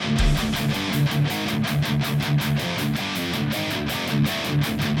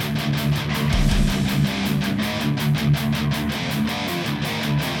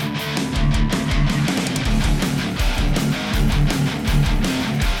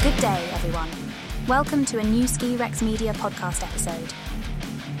Good day, everyone. Welcome to a new Ski Rex Media podcast episode.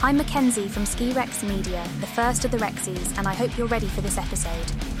 I'm Mackenzie from Ski Rex Media, the first of the Rexies, and I hope you're ready for this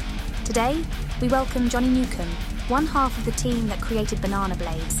episode. Today, we welcome Johnny Newcomb, one half of the team that created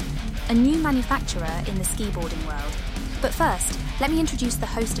BananaBlades, a new manufacturer in the skiboarding world. But first, let me introduce the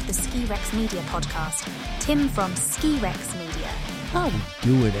host of the Ski Rex Media podcast, Tim from Ski Rex Media. How we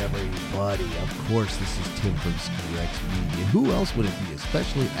doing, everybody? Of course, this is Tim from Ski Rex Media. Who else would it be,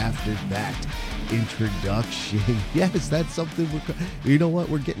 especially after that introduction? Yes, that's something you know what?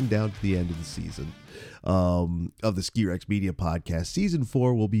 We're getting down to the end of the season of the Ski Rex Media podcast. Season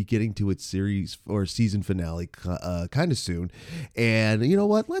 4 will be getting to its series or season finale kind of soon. And you know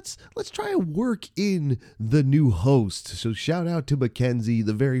what? Let's try and work in the new host. So shout out to Mackenzie,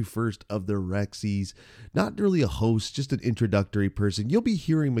 the very first of the Rexies. Not really a host, just an introductory person. You'll be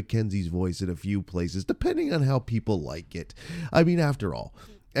hearing Mackenzie's voice in a few places, depending on how people like it. I mean, after all,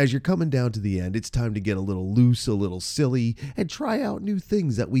 as you're coming down to the end, it's time to get a little loose, a little silly, and try out new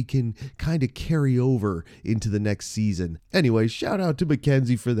things that we can kind of carry over into the next season. Anyway, shout out to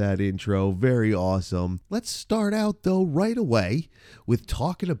Mackenzie for that intro. Very awesome. Let's start out, though, right away with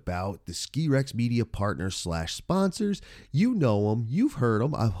talking about the Ski Rex Media partners / sponsors. You know them. You've heard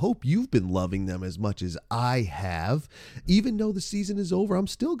them. I hope you've been loving them as much as I have. Even though the season is over, I'm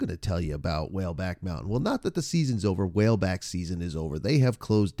still going to tell you about Whaleback Mountain. Well, not that the season's over. Whaleback season is over. They have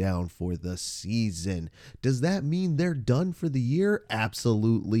closed down for the season. Does that mean they're done for the year?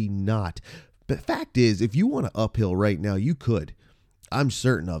 Absolutely not. But fact is, if you want to uphill right now, you could. I'm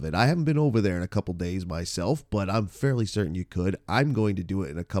certain of it. I haven't been over there in a couple days myself, but I'm fairly certain you could. I'm going to do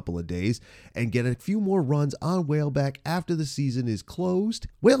it in a couple of days and get a few more runs on Whaleback after the season is closed.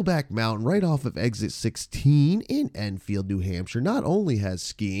 Whaleback Mountain, right off of exit 16 in Enfield, New Hampshire, not only has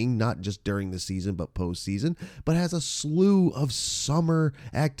skiing, not just during the season, but postseason, but has a slew of summer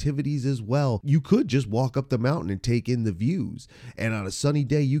activities as well. You could just walk up the mountain and take in the views. And on a sunny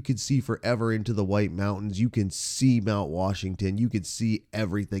day, you could see forever into the White Mountains. You can see Mount Washington. You could see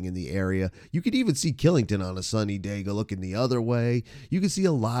everything in the area. You could even see Killington on a sunny day, go looking the other way. You can see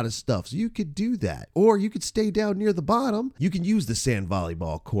a lot of stuff. So you could do that. Or you could stay down near the bottom. You can use the sand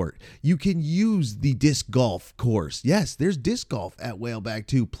volleyball court. You can use the disc golf course. Yes, there's disc golf at Whaleback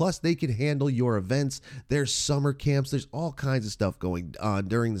too. Plus they can handle your events. There's summer camps. There's all kinds of stuff going on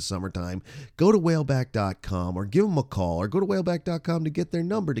during the summertime. Go to whaleback.com or give them a call, or go to whaleback.com to get their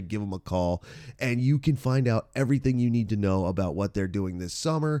number to give them a call, and you can find out everything you need to know about what they're doing this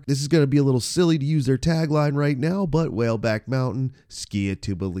summer. This is going to be a little silly to use their tagline right now, but Whaleback Mountain, ski it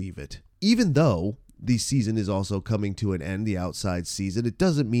to believe it. Even though the season is also coming to an end, the outside season, it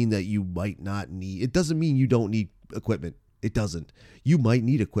doesn't mean that you might not need, it doesn't mean you don't need equipment. It doesn't. You might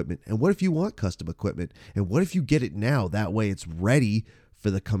need equipment. And what if you want custom equipment? And what if you get it now? That way it's ready for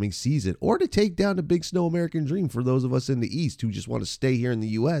the coming season, or to take down the Big Snow American Dream for those of us in the East who just want to stay here in the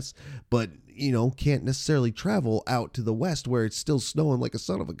U.S., but, can't necessarily travel out to the West where it's still snowing like a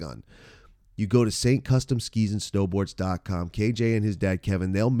son of a gun. You go to stcustomskiesandsnowboards.com. KJ and his dad,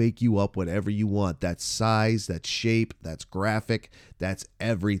 Kevin, they'll make you up whatever you want. That's size, that's shape, that's graphic, that's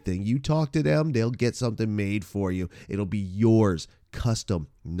everything. You talk to them, they'll get something made for you. It'll be yours. Custom.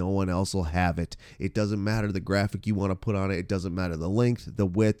 No one else will have it. It doesn't matter the graphic you want to put on it. It doesn't matter the length, the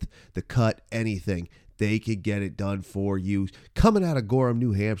width, the cut, anything. They could get it done for you. Coming out of Gorham,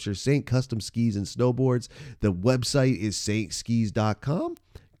 New Hampshire, St. Custom Skis and Snowboards. The website is stskis.com.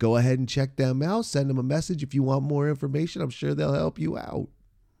 Go ahead and check them out. Send them a message if you want more information. I'm sure they'll help you out.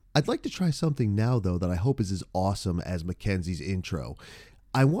 I'd like to try something now, though, that I hope is as awesome as Mackenzie's intro.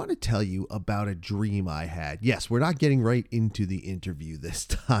 I want to tell you about a dream I had. Yes, we're not getting right into the interview this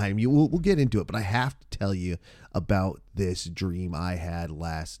time. We'll get into it, but I have to tell you about this dream I had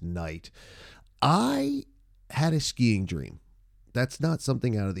last night. I had a skiing dream. That's not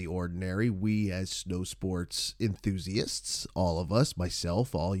something out of the ordinary. We as snow sports enthusiasts, all of us,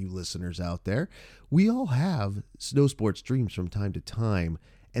 myself, all you listeners out there, we all have snow sports dreams from time to time.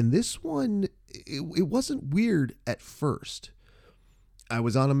 And this one, it wasn't weird at first. I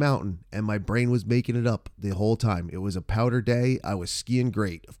was on a mountain and my brain was making it up the whole time. It was a powder day. I was skiing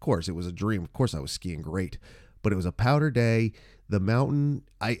great. Of course, it was a dream. Of course, I was skiing great. But it was a powder day. The mountain,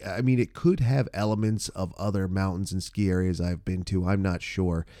 I mean, it could have elements of other mountains and ski areas I've been to. I'm not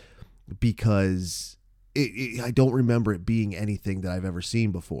sure, because I don't remember it being anything that I've ever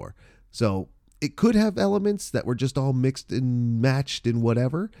seen before. So it could have elements that were just all mixed and matched and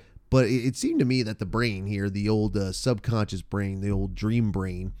whatever. But it seemed to me that the brain here, the old subconscious brain, the old dream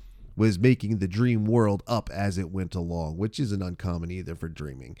brain, was making the dream world up as it went along, which isn't uncommon either for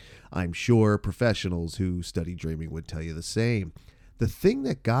dreaming. I'm sure professionals who study dreaming would tell you the same. The thing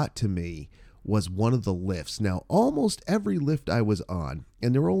that got to me was one of the lifts. Now, almost every lift I was on,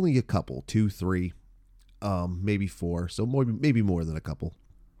 and there were only a couple, 2, 3, maybe 4, so maybe more than a couple.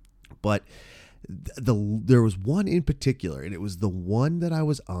 But there was one in particular, and it was the one that I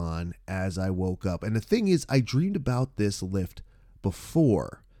was on as I woke up. And the thing is, I dreamed about this lift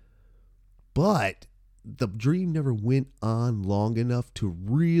before, but the dream never went on long enough to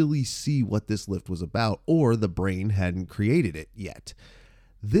really see what this lift was about, or the brain hadn't created it yet.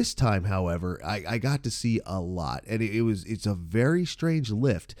 This time, however, I got to see a lot, and it's a very strange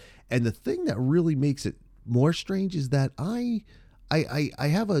lift. And the thing that really makes it more strange is that I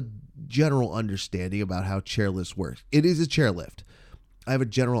have a general understanding about how chairlifts work. It is a chairlift. I have a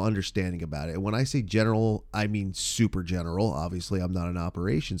general understanding about it. And when I say general, I mean super general. Obviously, I'm not an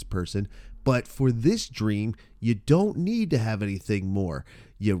operations person. But for this dream, you don't need to have anything more.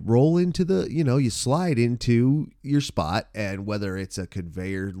 You roll into you slide into your spot, and whether it's a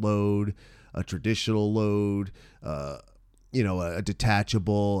conveyor load, a traditional load, a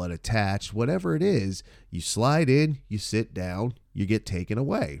detachable, an attached, whatever it is, you slide in, you sit down, you get taken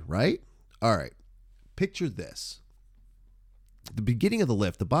away, right? All right. Picture this. The beginning of the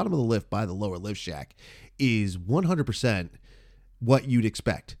lift, the bottom of the lift by the lower lift shack is 100% what you'd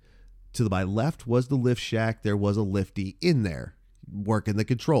expect. To my left was the lift shack. There was a lifty in there working the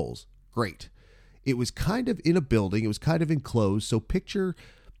controls. Great. It was kind of in a building. It was kind of enclosed. So picture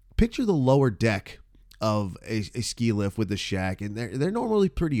the lower deck of a ski lift with the shack, and they're normally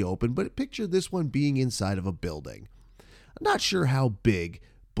pretty open, but picture this one being inside of a building. I'm not sure how big,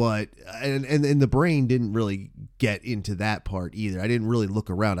 but and the brain didn't really get into that part either. I didn't really look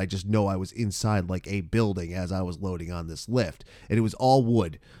around. I just know I was inside like a building as I was loading on this lift, and it was all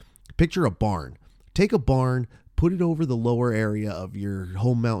wood. Picture a barn. Take a barn, put it over the lower area of your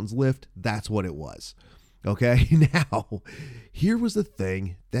home mountains lift. That's what it was. Okay. Now, here was the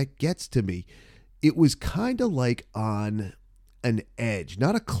thing that gets to me. It was kind of like on an edge,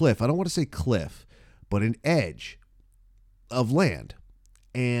 not a cliff. I don't want to say cliff, but an edge of land.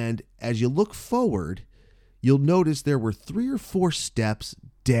 And as you look forward, you'll notice there were 3 or 4 steps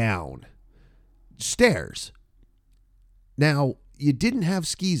down. Stairs. Now, you didn't have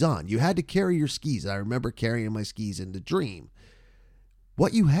skis on. You had to carry your skis. I remember carrying my skis in the dream.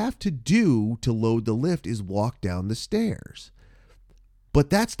 What you have to do to load the lift is walk down the stairs.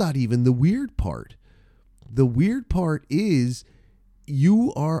 But that's not even the weird part. The weird part is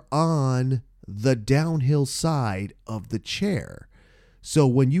you are on the downhill side of the chair. So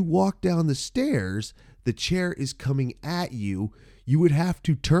when you walk down the stairs, the chair is coming at you. You would have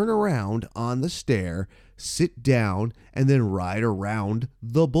to turn around on the stair, sit down, and then ride around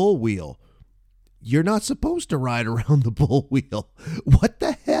the bull wheel. You're not supposed to ride around the bull wheel. What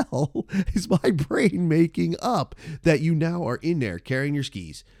the hell is my brain making up that you now are in there carrying your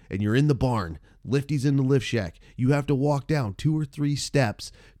skis and you're in the barn, lifty's in the lift shack. You have to walk down 2 or 3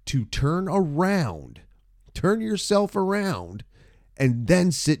 steps to turn yourself around, and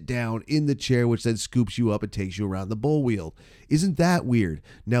then sit down in the chair, which then scoops you up and takes you around the bull wheel. Isn't that weird?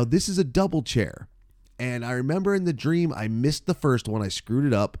 Now, this is a double chair. And I remember in the dream, I missed the first one. I screwed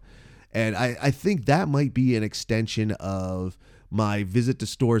it up. And I think that might be an extension of my visit to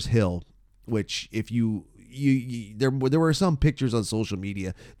Stores Hill, which if there were some pictures on social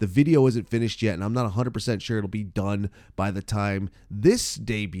media. The video isn't finished yet, and I'm not 100% sure it'll be done by the time this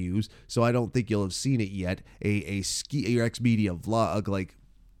debuts, so I don't think you'll have seen it yet. A Ski Rex Media vlog, like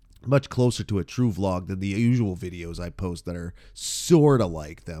much closer to a true vlog than the usual videos I post that are sort of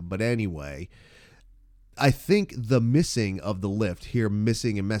like them. But anyway, I think the missing of the lift here,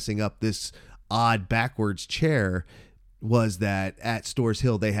 missing and messing up this odd backwards chair, was that at Stores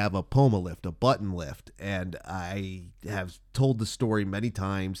Hill they have a Poma lift, a button lift, and I have told the story many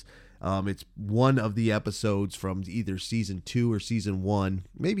times. It's one of the episodes from either season 2 or season 1,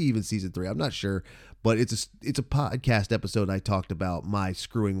 maybe even season 3. I'm not sure, but it's a podcast episode. And I talked about my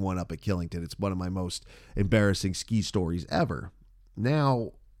screwing one up at Killington. It's one of my most embarrassing ski stories ever.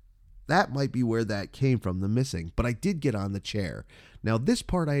 Now, that might be where that came from, the missing. But I did get on the chair. Now, this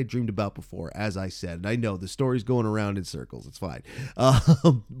part I had dreamed about before, as I said. And I know the story's going around in circles. It's fine.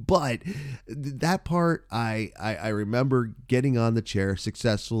 But that part, I remember getting on the chair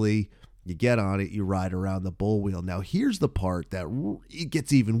successfully. You get on it, you ride around the bull wheel. Now, here's the part that it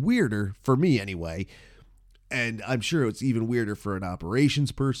gets even weirder, for me anyway. And I'm sure it's even weirder for an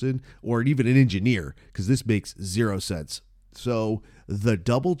operations person or even an engineer, because this makes 0 sense. So the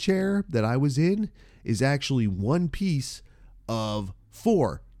double chair that I was in is actually one piece of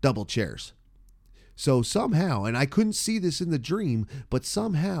 4 double chairs. So somehow, and I couldn't see this in the dream, but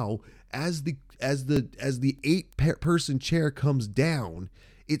somehow as the person chair comes down,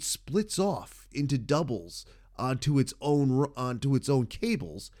 it splits off into doubles onto its own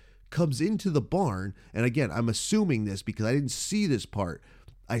cables, comes into the barn. And again, I'm assuming this because I didn't see this part.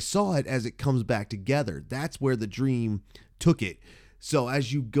 I saw it as it comes back together. That's where the dream took it. So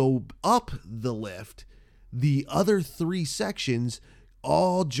as you go up the lift, the other 3 sections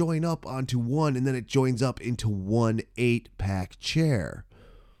all join up onto one, and then it joins up into one 8-pack chair.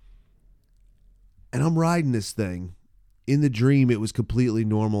 And I'm riding this thing. In the dream, it was completely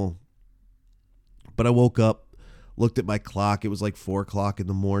normal. But I woke up, looked at my clock. It was like 4 o'clock in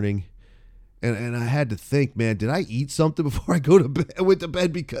the morning. And I had to think, man, did I eat something before I went to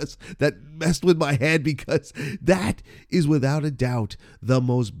bed? Because that messed with my head, because that is without a doubt the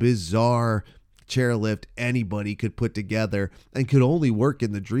most bizarre chairlift anybody could put together, and could only work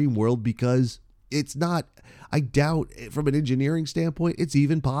in the dream world, because it's not, I doubt from an engineering standpoint, it's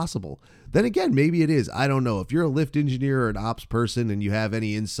even possible. Then again, maybe it is. I don't know. If you're a lift engineer or an ops person and you have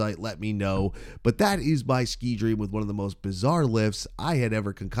any insight, let me know. But that is my ski dream with one of the most bizarre lifts I had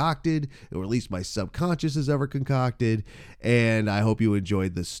ever concocted, or at least my subconscious has ever concocted. And I hope you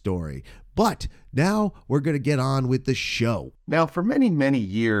enjoyed this story. But now we're going to get on with the show. Now, for many, many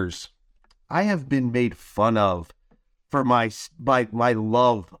years, I have been made fun of for my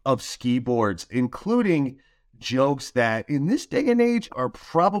love of skiboards, including jokes that in this day and age are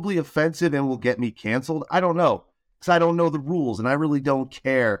probably offensive and will get me canceled. I don't know, because I don't know the rules and I really don't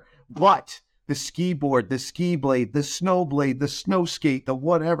care. But the skiboard, the ski blade, the snow blade, the snow skate, the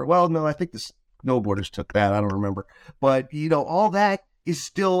whatever. Well, no, I think the snowboarders took that. I don't remember. But, all that is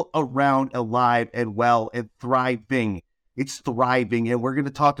still around, alive and well and thriving. It's thriving. And we're going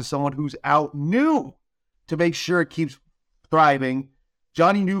to talk to someone who's out new to make sure it keeps thriving.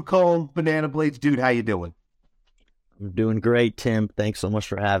 Johnny Newcomb, BananaBlades. Dude, how you doing? I'm doing great, Tim. Thanks so much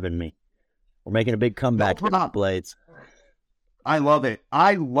for having me. We're making a big comeback here with Blades. I love it.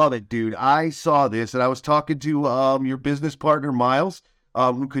 I love it, dude. I saw this, and I was talking to your business partner, Miles,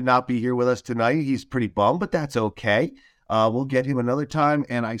 who could not be here with us tonight. He's pretty bummed, but that's okay. We'll get him another time.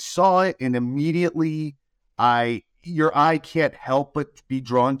 And I saw it, and immediately your eye can't help but be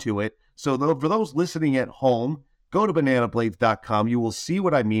drawn to it. So for those listening at home, go to BananaBlades.com. You will see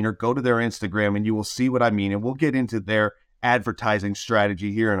what I mean, or go to their Instagram and you will see what I mean. And we'll get into their advertising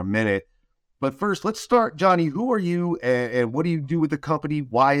strategy here in a minute. But first, let's start. Johnny, who are you and what do you do with the company?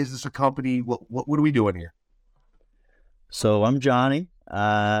 Why is this a company? What are we doing here? So I'm Johnny.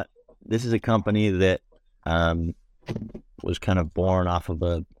 This is a company that was kind of born off of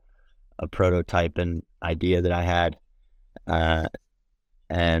a prototype and idea that I had.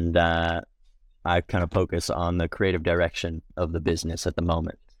 And I kind of focus on the creative direction of the business at the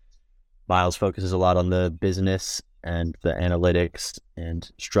moment. Miles focuses a lot on the business and the analytics and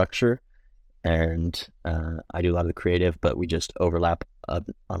structure, and I do a lot of the creative, but we just overlap on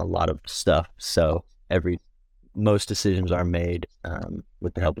a lot of stuff. So most decisions are made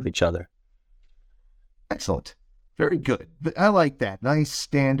with the help of each other. Excellent. Very good. I like that. Nice,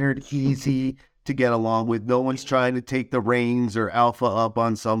 standard, easy to get along with. No one's trying to take the reins or alpha up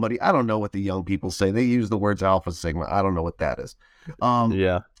on somebody. I don't know what the young people say. They use the words alpha, sigma. I don't know what that is.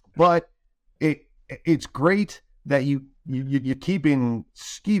 Yeah. But it's great that you're keeping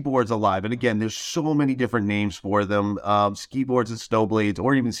skiboards alive. And again, there's so many different names for them. Skiboards and snowblades,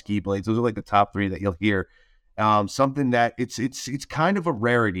 or even ski blades. Those are like the top 3 that you'll hear. Something that it's kind of a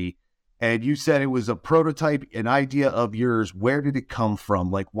rarity. And you said it was a prototype, an idea of yours. Where did it come from?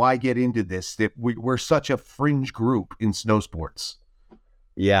 Like, why get into this? That we're such a fringe group in snow sports.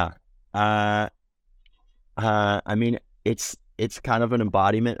 Yeah. I mean, it's kind of an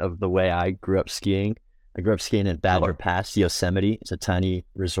embodiment of the way I grew up skiing. I grew up skiing at Badger Pass, Yosemite. It's a tiny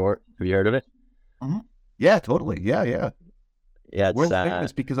resort. Have you heard of it? Mm-hmm. Yeah, totally. Yeah. Yeah, we're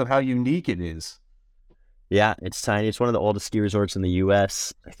famous because of how unique it is. Yeah, it's tiny. It's one of the oldest ski resorts in the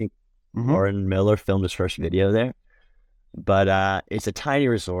U.S. I think Lauren Miller filmed his first video there. But it's a tiny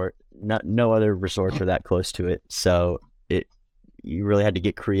resort. No other resorts are that close to it. So you really had to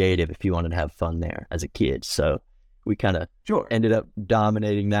get creative if you wanted to have fun there as a kid. So we kind of ended up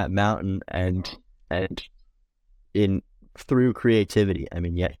dominating that mountain and through creativity. I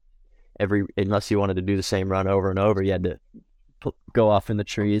mean, unless you wanted to do the same run over and over, you had to go off in the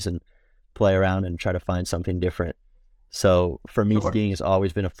trees and play around and try to find something different. So for me, skiing has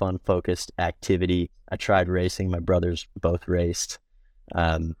always been a fun, focused activity. I tried racing. My brothers both raced.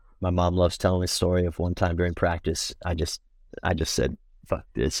 My mom loves telling the story of one time during practice. I just said, fuck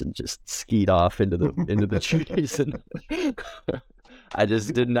this, and just skied off into the trees. And I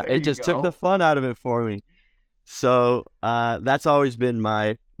just didn't, it just took the fun out of it for me. So that's always been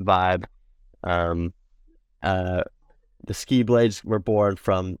my vibe. Um, the ski blades were born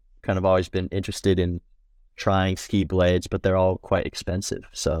from kind of always been interested in trying ski blades, but they're all quite expensive.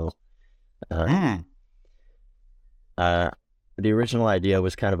 So the original idea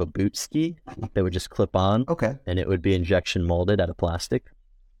was kind of a boot ski that would just clip on. Okay. And it would be injection molded out of plastic.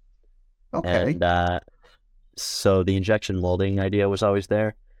 Okay. And so the injection molding idea was always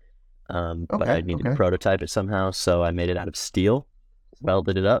there. But I needed to prototype it somehow, so I made it out of steel,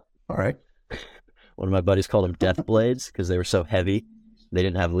 welded it up. All right. One of my buddies called them death blades because they were so heavy. They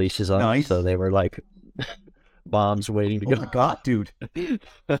didn't have leashes on them, so they were like bombs waiting to go. Oh my God, dude.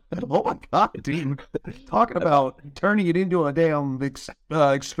 Oh my God, dude. Talking about turning it into a damn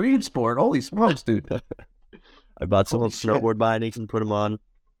extreme sport. Holy smokes, dude. I bought some old snowboard bindings and put them on.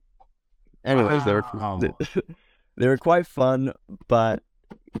 Anyways, they were quite fun, but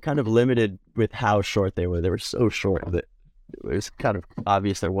kind of limited with how short they were. They were so short that it was kind of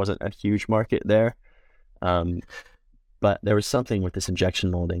obvious there wasn't a huge market there. But there was something with this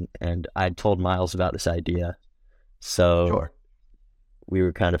injection molding, and I'd told Miles about this idea. So we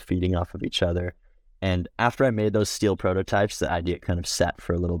were kind of feeding off of each other. And after I made those steel prototypes, the idea kind of sat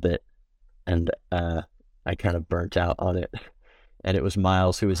for a little bit, and I kind of burnt out on it. And it was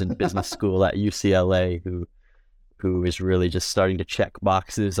Miles, who was in business school at UCLA, who is really just starting to check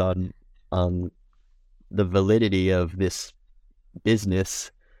boxes on the validity of this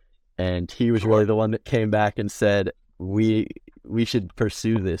business. And he was really the one that came back and said, we should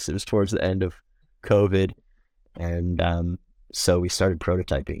pursue this. It was towards the end of COVID. And so we started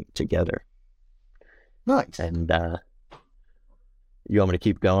prototyping together. Nice. And you want me to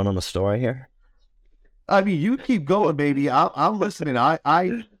keep going on the story here? I mean, you keep going, baby. I'm listening.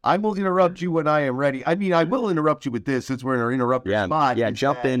 I will interrupt you when I am ready. I mean, I will interrupt you with this since we're in our interrupted spot. Yeah,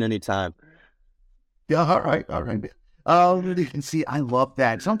 jump in anytime. Yeah, all right. You can see, I love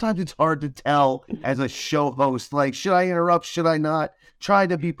that. Sometimes it's hard to tell as a show host, like, should I interrupt? Should I not? Try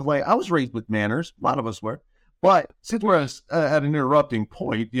to be polite. I was raised with manners. A lot of us were. But since we're at an interrupting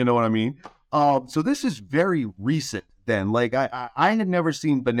point, you know what I mean? So this is very recent then. Like, I had never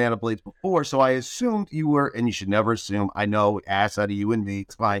seen BananaBlades before, so I assumed you were, and you should never assume, I know, ass out of you and me,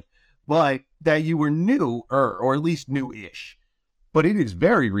 it's fine, but that you were new, or at least new-ish. But it is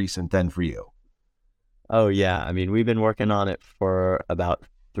very recent then for you. Oh, yeah. I mean, we've been working on it for about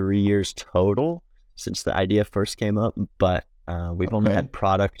 3 years total since the idea first came up, but we've only had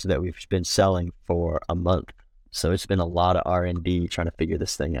product that we've been selling for a month. So it's been a lot of R&D trying to figure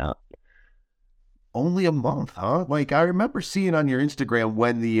this thing out. Only a month, huh? Like, I remember seeing on your Instagram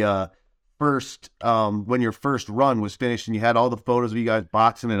when the when your first run was finished and you had all the photos of you guys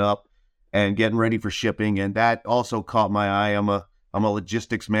boxing it up and getting ready for shipping, and that also caught my eye. I'm a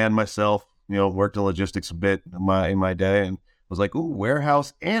logistics man myself. You know, worked in logistics a bit in my day, and was like, ooh,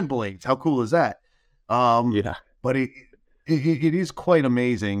 warehouse and blades. How cool is that? Yeah. But it is quite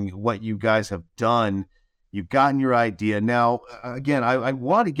amazing what you guys have done. You've gotten your idea. Now, again, I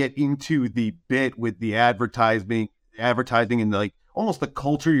want to get into the bit with the advertising and like almost the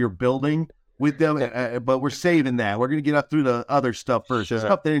culture you're building with them, but we're saving that. We're going to get up through the other stuff first, the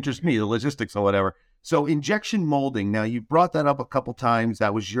stuff that interests me, the logistics or whatever. So injection molding, now you brought that up a couple times.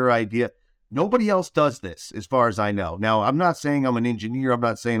 That was your idea. Nobody else does this, as far as I know. Now, I'm not saying I'm an engineer. I'm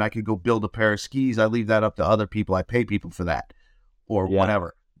not saying I could go build a pair of skis. I leave that up to other people. I pay people for that or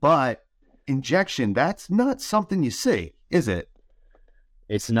whatever. But injection, that's not something you see, is it?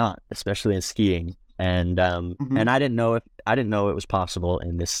 It's not, especially in skiing. And and I didn't know it was possible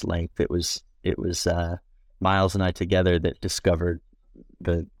in this length. It was Miles and I together that discovered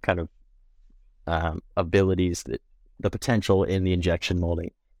the kind of abilities, that the potential in the injection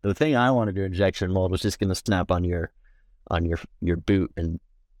molding. The thing I wanted to injection mold was just going to snap on your boot, and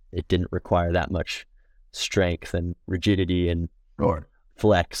it didn't require that much strength and rigidity and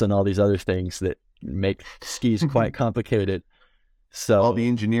flex and all these other things that make skis quite complicated. So all the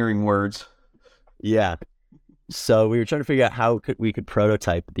engineering words. Yeah. So we were trying to figure out how we could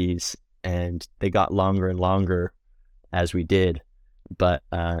prototype these, and they got longer and longer as we did. But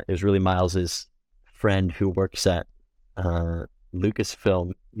it was really Miles's friend who works at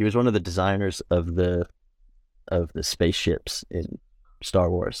Lucasfilm. He was one of the designers of the spaceships in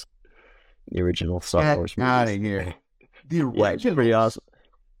Star Wars, the original Star Wars movies. Out of here. The original. Yeah, it's pretty awesome.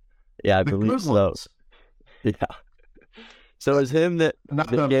 Yeah, I believe so. Yeah. So it was him that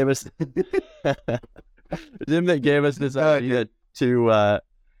gave us this idea to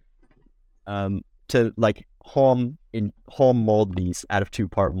like home mold these out of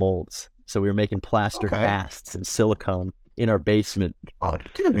 2-part molds. So we were making plaster casts and silicone in our basement. Oh,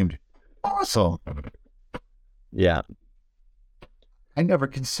 dude. Awesome. Yeah. I never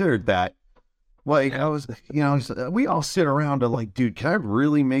considered that. Like I was, we all sit around and like, dude, can I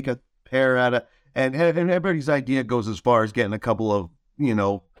really make a pair out of? And everybody's idea goes as far as getting a couple of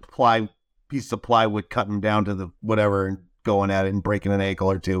pieces of plywood, cutting them down to the whatever, and going at it and breaking an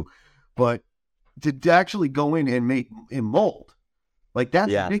ankle or two. But to actually go in and make and mold, like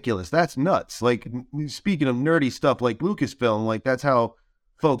that's ridiculous. That's nuts. Like speaking of nerdy stuff, like Lucasfilm, like that's how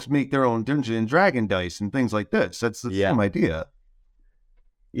folks make their own Dungeons and Dragon dice and things like this. That's the same idea.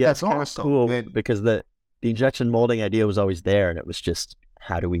 Yeah, that's it's awesome. Cool because the injection molding idea was always there, and it was just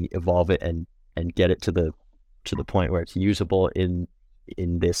how do we evolve it and get it to the point where it's usable in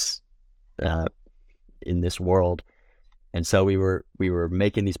this world. And so we were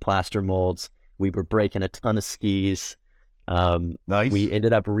making these plaster molds. We were breaking a ton of skis. Nice. We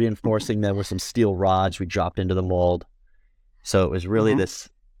ended up reinforcing them with some steel rods we dropped into the mold. So it was really this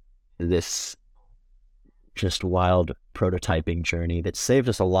just wild prototyping journey that saved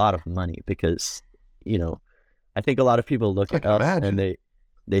us a lot of money because, I think a lot of people look at us and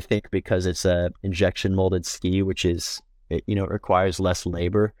they think because it's a injection molded ski, which is, it requires less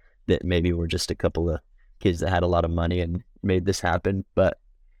labor, that maybe we're just a couple of kids that had a lot of money and made this happen. But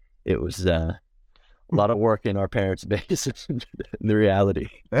it was a lot of work in our parents' base in the reality.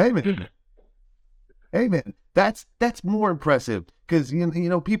 Amen. That's more impressive because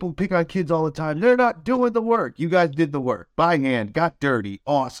people pick on kids all the time. They're not doing the work. You guys did the work by hand, got dirty,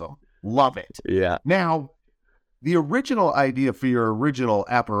 awesome, love it. Yeah. Now, the original idea for your original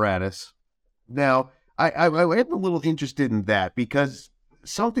apparatus. Now, I am a little interested in that because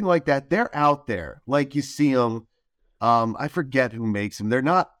something like that, they're out there. Like you see them. I forget who makes them. They're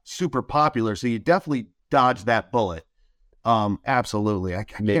not super popular, so you definitely dodge that bullet. Absolutely. I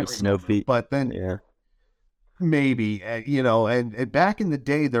can't maybe Snow Feet, but then maybe and back in the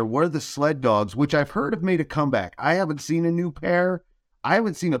day there were the sled dogs, which I've heard have made a comeback. I haven't seen a new pair. I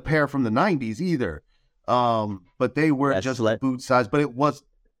haven't seen a pair from the 90s either. But they were just boot size. But it was.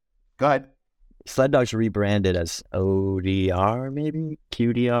 Go ahead. Sled Dogs rebranded as ODR, maybe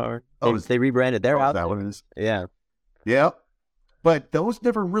QDR. Oh, they rebranded. They're out. That one is. Yeah. Yeah. But those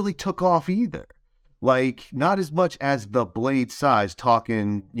never really took off either. Like not as much as the blade size.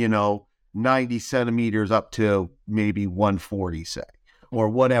 Talking, 90 centimeters up to maybe 140, say, or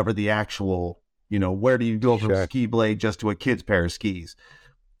whatever the actual. Where do you go from a ski blade just to a kid's pair of skis?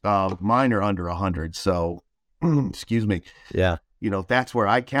 Mine are under 100. So, excuse me. Yeah. That's where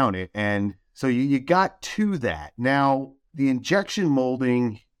I count it. And so you got to that. Now, the injection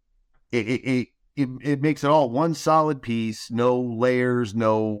molding, it makes it all one solid piece, no layers,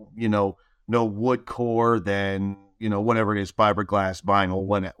 no wood core, then, whatever it is, fiberglass,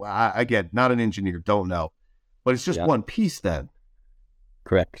 vinyl, again, not an engineer, don't know. But it's just one piece then.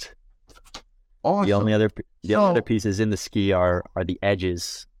 Correct. Awesome. The only other pieces in the ski are the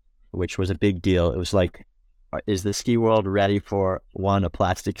edges, which was a big deal. It was like, is the ski world ready for one, a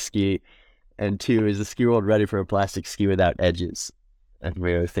plastic ski, and two, is the ski world ready for a plastic ski without edges? And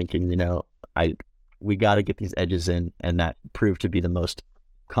we were thinking, we got to get these edges in, and that proved to be the most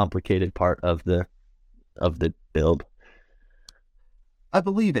complicated part of the build. I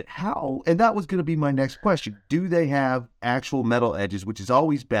believe it. How? And that was going to be my next question. Do they have actual metal edges, which is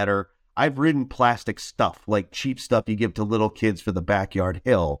always better? I've ridden plastic stuff, like cheap stuff you give to little kids for the backyard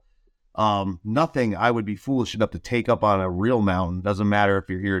hill. Nothing I would be foolish enough to take up on a real mountain. Doesn't matter if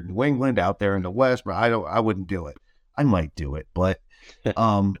you're here in New England, out there in the West, but I wouldn't do it. I might do it, but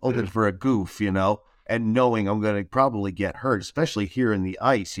only for a goof, and knowing I'm going to probably get hurt, especially here in the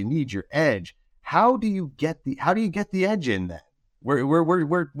ice. You need your edge. How do you get the edge in then? We're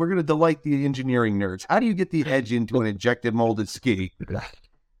going to delight the engineering nerds. How do you get the edge into an injected molded ski?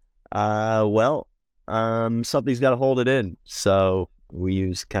 Something's got to hold it in. So we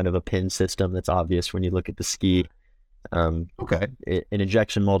use kind of a pin system that's obvious when you look at the ski. Okay. An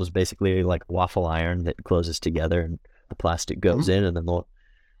injection mold is basically like a waffle iron that closes together and the plastic goes in, and then the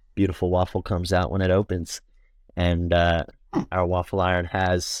beautiful waffle comes out when it opens. And our waffle iron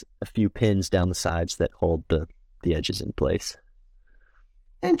has a few pins down the sides that hold the edges in place.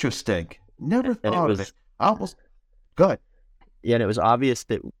 Interesting. Never thought of it. Almost. Good. Yeah, and it was obvious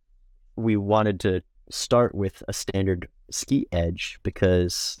that we wanted to start with a standard ski edge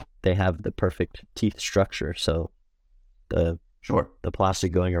because they have the perfect teeth structure. So the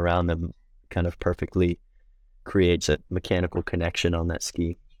plastic going around them kind of perfectly creates a mechanical connection on that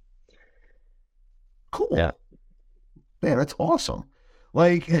ski. Cool. Yeah. Man, that's awesome.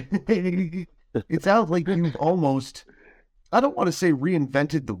 Like, it sounds like you've almost, I don't want to say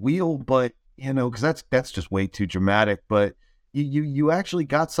reinvented the wheel, but, because that's just way too dramatic, but you actually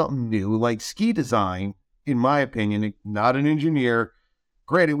got something new, like ski design, in my opinion, not an engineer,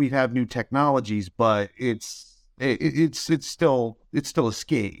 granted, we have new technologies, but it's still a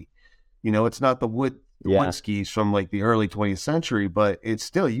ski. You know, it's not the wood skis from like the early 20th century, but it's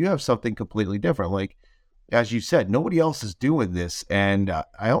still, you have something completely different. Like, as you said, nobody else is doing this. And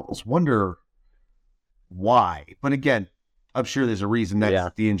I almost wonder why. But again, I'm sure there's a reason.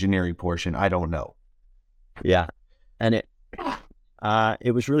 That's the engineering portion. I don't know. Yeah. And it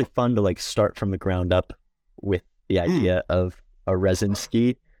was really fun to like start from the ground up with the idea of a resin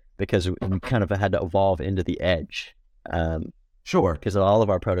ski, because we kind of had to evolve into the edge. Sure. Because all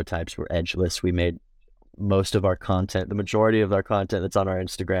of our prototypes were edgeless. We made most of our content, the majority of our content that's on our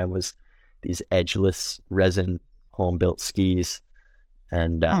Instagram was these edgeless resin home built skis.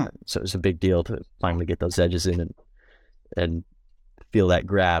 And so it was a big deal to finally get those edges in and feel that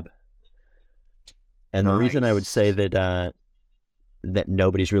grab. And the reason I would say that that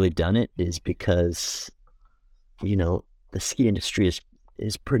nobody's really done it is because, you know, the ski industry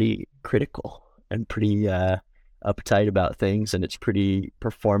is pretty critical and pretty uptight about things, and it's pretty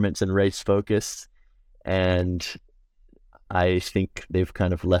performance and race focused. And I think they've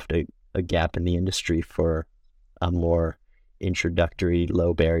kind of left a gap in the industry for a more introductory,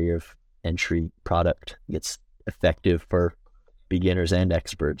 low barrier of entry product that's effective for beginners and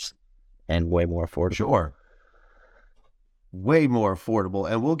experts and way more affordable. Sure. Way more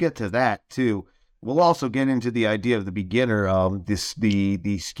affordable. And we'll get to that too. We'll also get into the idea of the beginner. The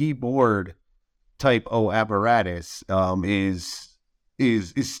ski board type O apparatus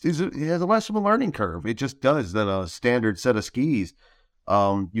it has a less of a learning curve. It just does than a standard set of skis.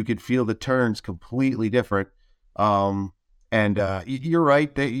 You could feel the turns completely different. And you're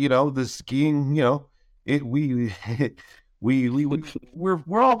right that, you know, the skiing, you know,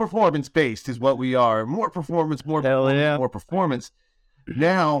 we're all performance based is what we are. More performance, more performance.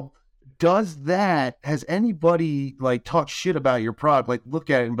 Now, has anybody like talked shit about your product? Like, look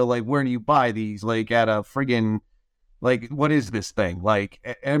at it and be like, where do you buy these? Like at a friggin', like, what is this thing? Like,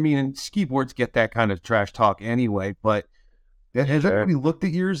 I mean, and Skiboards get that kind of trash talk anyway, but has anybody looked at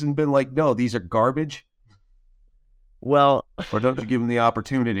yours and been like, no, these are garbage? Well, or don't you give them the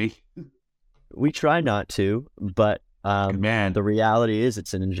opportunity? We try not to, but the reality is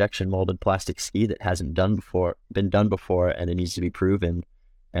it's an injection molded plastic ski that hasn't been done before, and it needs to be proven.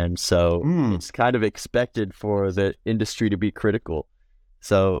 And so it's kind of expected for the industry to be critical.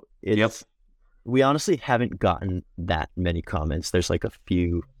 So we honestly haven't gotten that many comments. There's like a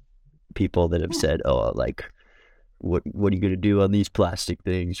few people that have said, oh, like, what are you going to do on these plastic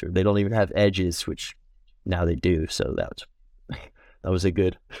things? Or they don't even have edges, which now they do. So that was a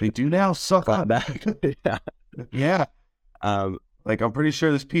good. They do now suck up. Back. Yeah. Like, I'm pretty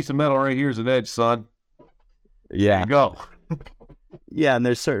sure this piece of metal right here is an edge, son. Yeah. There you go. Yeah, and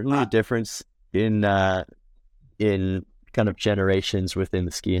there's certainly a difference in kind of generations within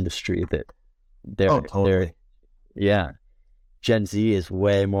the ski industry that totally. Gen Z is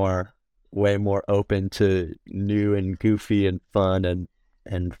way more open to new and goofy and fun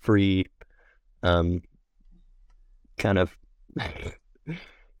and free, kind of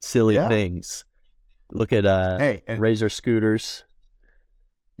silly things. Look at Razor scooters.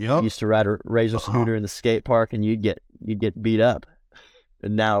 Yep. Used to ride a Razor scooter in the skate park, and you'd get beat up.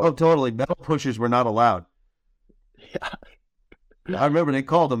 And now, totally. Metal pushers were not allowed. Yeah. I remember they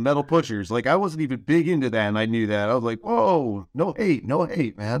called them metal pushers. Like, I wasn't even big into that, and I knew that. I was like, whoa, no hate,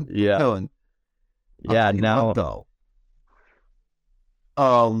 man. Yeah. Now though,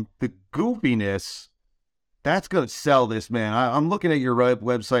 the goofiness, that's gonna sell this, man. I'm looking at your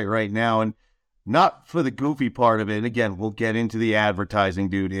website right now, and not for the goofy part of it. Again, we'll get into the advertising,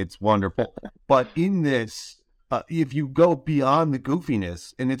 dude. It's wonderful. But in this, if you go beyond the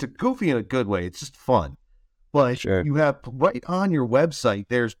goofiness, and it's a goofy in a good way, it's just fun. But you have right on your website,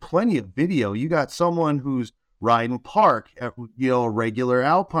 there's plenty of video. You got someone who's riding park at, you know, a regular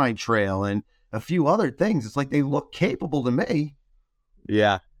alpine trail and a few other things. It's like they look capable to me.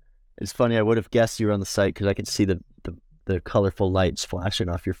 Yeah. It's funny. I would have guessed you were on the site because I could see the colorful lights flashing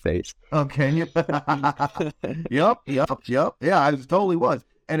off your face. Okay. Yep. Yeah, I totally was.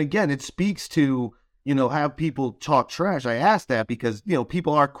 And again, it speaks to, you know, have people talk trash. I asked that because, you know,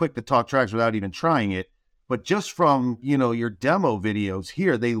 people are quick to talk trash without even trying it. But just from, you know, your demo videos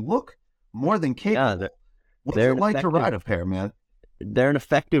here, they look more than capable. Yeah, What's it like to ride a pair, man? They're an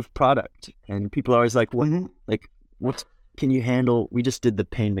effective product. And people are always like, what can you handle? We just did the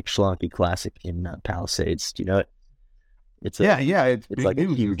Payne McShlonky Classic in Palisades. Do you know it? It's like a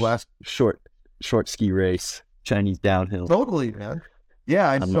huge short ski race, Chinese downhill. Totally, man. Yeah,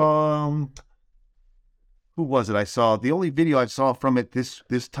 I saw. Who was it? I saw the only video I saw from it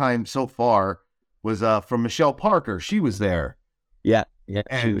this time so far was from Michelle Parker. She was there. Yeah, Yeah,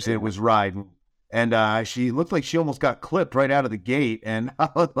 and it was riding. And she looked like she almost got clipped right out of the gate. And I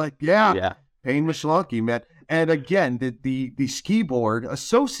was like, yeah. Payne Mishlunky, man. And again, the ski board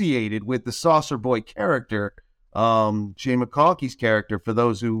associated with the Saucer Boy character, Jay McConkey's character, for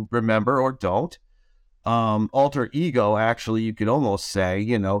those who remember or don't, alter ego, actually, you could almost say,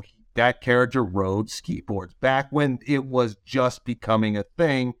 you know, that character rode ski boards back when it was just becoming a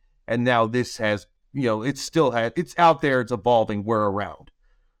thing. And now this has, you know, it's out there, it's evolving, we're around.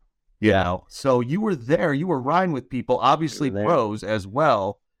 You know, so you were there, you were riding with people, obviously pros as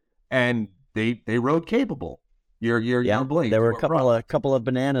well, and they rode capable. Your blades. There were a couple of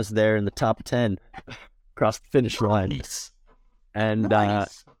bananas there in the top 10 across the finish line. And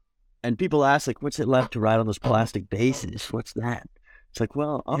and people ask, like, what's it left to ride on those plastic bases? What's that? It's like,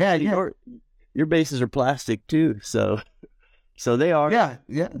 well, your bases are plastic too, so they are.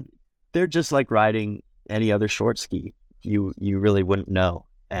 Yeah. They're just like riding any other short ski. You really wouldn't know.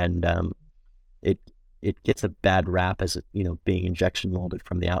 And it gets a bad rap as, you know, being injection molded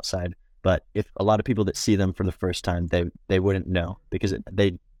from the outside. But if a lot of people that see them for the first time, they wouldn't know, because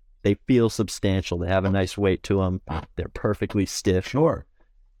they feel substantial. They have a nice weight to them. They're perfectly stiff. Sure.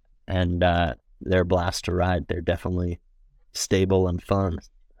 And they're a blast to ride. They're definitely stable and fun.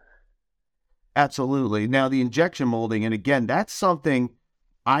 Absolutely. Now, the injection molding, and again, that's something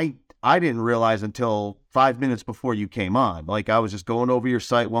I didn't realize until 5 minutes before you came on. Like, I was just going over your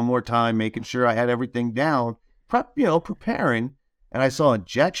site one more time, making sure I had everything down, preparing, and I saw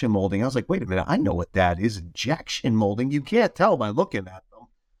injection molding. I was like, wait a minute, I know what that is, injection molding. You can't tell by looking at them.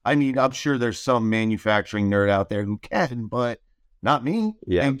 I mean, I'm sure there's some manufacturing nerd out there who can, but not me.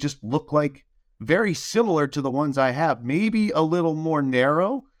 Yeah. They just look like very similar to the ones I have, maybe a little more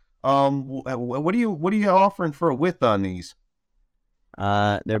narrow. What are you offering for a width on these?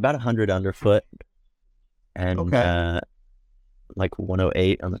 They're about 100 underfoot, and like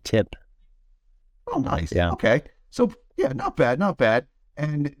 108 on the tip. Oh, nice. Yeah. Okay. So yeah, not bad.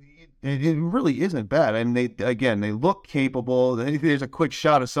 And it really isn't bad. And they look capable. There's a quick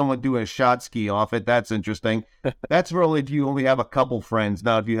shot of someone doing a shot ski off it. That's interesting. That's really if you only have a couple friends.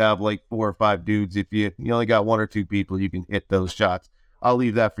 Not if you have like 4 or 5 dudes. If you only got 1 or 2 people, you can hit those shots. I'll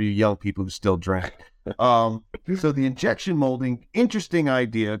leave that for you young people who still drink. So the injection molding, interesting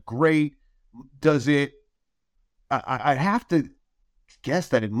idea. Great. Does it, I have to guess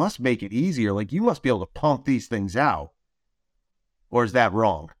that it must make it easier. Like, you must be able to pump these things out. Or is that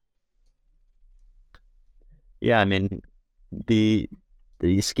wrong? Yeah, I mean, the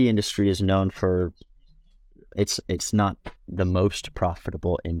ski industry is known for, it's not the most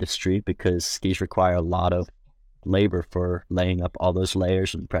profitable industry, because skis require a lot of labor for laying up all those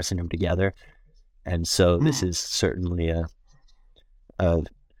layers and pressing them together. And so this is certainly a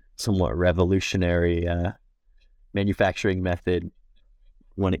somewhat revolutionary manufacturing method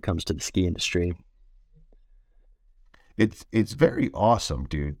when it comes to the ski industry. It's very awesome,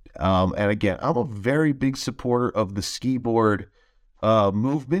 dude. And again, I'm a very big supporter of the skiboard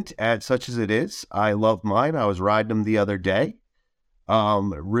movement, such as it is. I love mine. I was riding them the other day.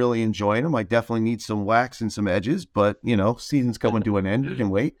 Really enjoying them. I definitely need some wax and some edges, but season's coming to an end. You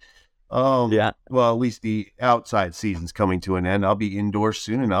can wait. Yeah. Well, at least the outside season's coming to an end. I'll be indoors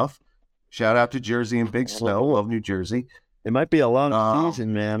soon enough. Shout out to Jersey and Big Snow. Love New Jersey. It might be a long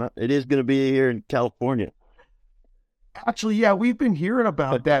season, man. It is going to be here in California. Actually, yeah, we've been hearing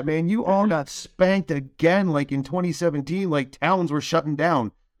about that, man. You all got spanked again, like in 2017, like towns were shutting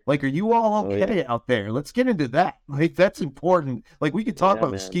down. Like, are you all okay out there? Let's get into that. Like, that's important. Like, we could talk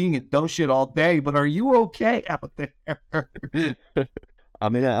about skiing and dumb shit all day, but are you okay out there?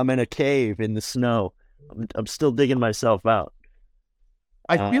 I'm in a cave in the snow. I'm still digging myself out.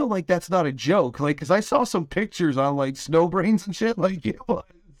 I feel like that's not a joke. Like, because I saw some pictures on like Snowbrains and shit. Like, it was.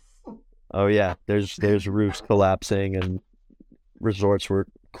 Oh yeah, there's roofs collapsing and resorts were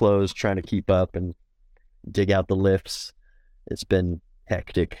closed trying to keep up and dig out the lifts. It's been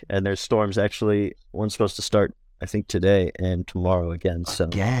hectic, and there's storms. Actually, one's supposed to start, I think, today and tomorrow again. So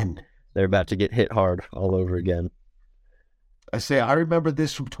they're about to get hit hard all over again. I remember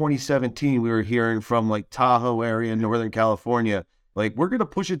this from 2017. We were hearing from like Tahoe area in Northern California. Like, we're gonna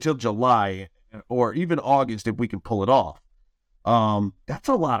push it till July or even August if we can pull it off. That's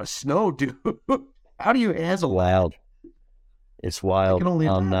a lot of snow, dude. How do you handle wild? It's wild. I can only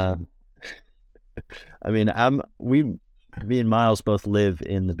imagine. I mean, me and Miles both live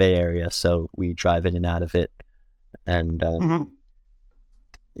in the Bay Area, so we drive in and out of it, and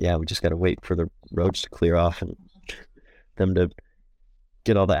yeah, we just got to wait for the roads to clear off and them to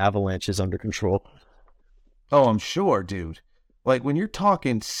get all the avalanches under control. Oh, I'm sure, dude. Like, when you're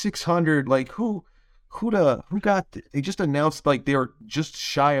talking 600, like who they just announced like they were just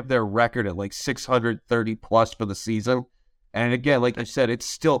shy of their record at like 630 plus for the season. And again, like I said, it's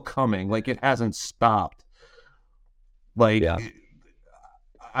still coming. Like it hasn't stopped. Like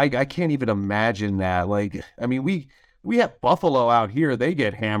I can't even imagine that. Like, I mean, we have Buffalo out here. They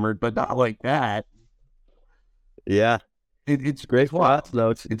get hammered, but not like that. Yeah. It's great for us,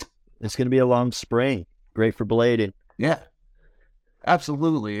 though. It's going to be a long spring. Great for blading. Yeah.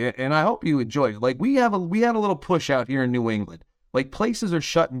 Absolutely. And I hope you enjoy it. Like we had a little push out here in New England. Like places are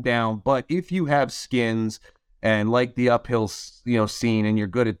shutting down, but if you have skins and like the uphill, scene and you're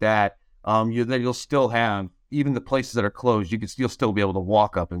good at that, you'll still have, even the places that are closed, you'll still be able to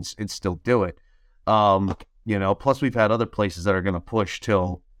walk up and still do it. Plus we've had other places that are going to push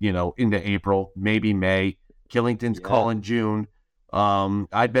till, into April, maybe May. Killington's calling June.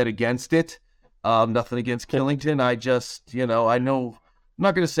 I'd bet against it. Nothing against Killington. I just, I know, I'm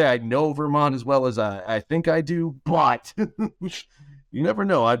not going to say I know Vermont as well as I think I do, but you never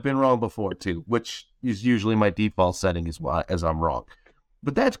know. I've been wrong before too, which is usually my default setting as I'm wrong.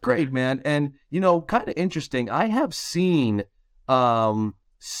 But that's great, man. And, kind of interesting. I have seen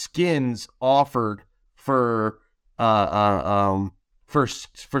skins offered for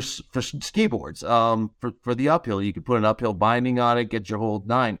skiboards, for the uphill. You could put an uphill binding on it, get your whole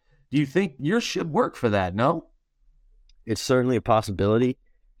 9. Do you think yours should work for that? No? It's certainly a possibility.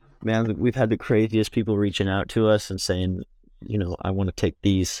 Man, we've had the craziest people reaching out to us and saying, I want to take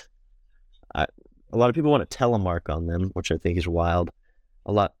these. A lot of people want to telemark on them, which I think is wild.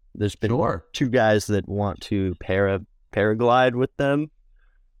 There's been 2 guys that want to paraglide with them.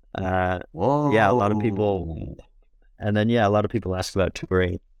 Whoa. Yeah, a lot of people. And then, a lot of people ask about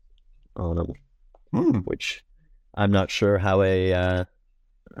touring on them, which I'm not sure how a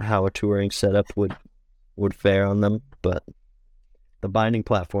touring setup would fare on them, but the binding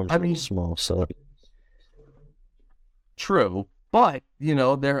platform's really small, so. True, but,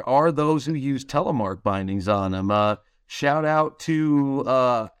 there are those who use telemark bindings on them. Shout out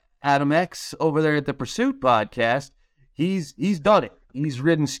to Adam X over there at the Pursuit podcast. He's done it. He's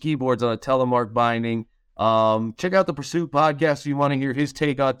ridden skiboards on a telemark binding. Check out the Pursuit podcast if you want to hear his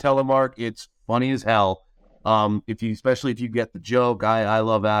take on telemark. It's funny as hell. Especially if you get the joke. I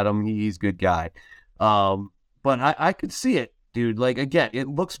love Adam. He's a good guy. But I could see it, dude. Like, again, it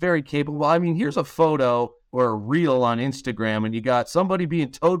looks very capable. I mean, here's a photo or a reel on Instagram, and you got somebody being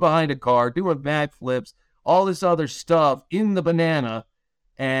towed behind a car, doing backflips, all this other stuff in the banana.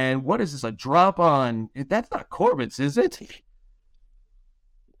 And what is this, a drop on? That's not Corbett's, is it?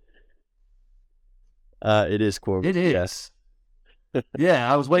 It is Corbett. It is. Yes.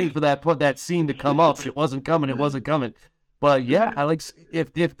 Yeah, I was waiting for that scene to come up. It wasn't coming. But yeah, I like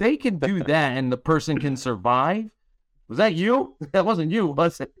if they can do that and the person can survive. Was that you? That wasn't you,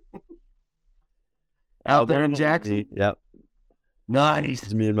 was it? Out there in Jackson? Yep. Nice.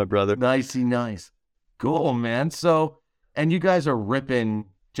 It's me and my brother. Nice. Cool, man. So, and you guys are ripping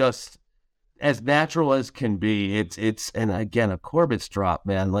just as natural as can be. It's and again, a Corbett's drop,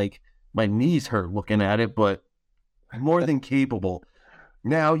 man. Like, my knees hurt looking at it, but more than capable.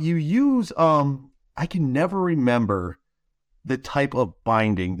 Now, you use, I can never remember the type of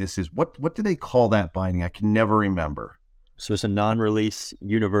binding this is. What do they call that binding? I can never remember. So it's a non-release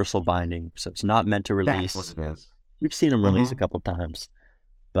universal binding. So it's not meant to release. That's what it is. We've seen them release a couple times,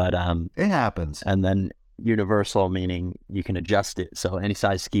 but it happens. And then universal meaning you can adjust it. So any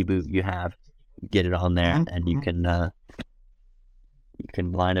size ski boot you have, get it on there, and you can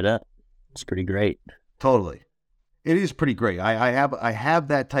line it up. It's pretty great. Totally. It is pretty great. I have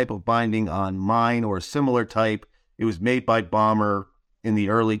that type of binding on mine or a similar type. It was made by Bomber in the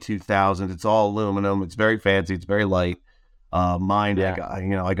early 2000s. It's all aluminum. It's very fancy. It's very light. Mine,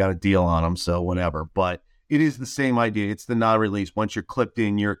 I got a deal on them, so whatever. But it is the same idea. It's the non-release. Once you're clipped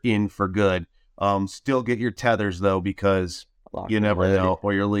in, you're in for good. Still get your tethers though, because you never know,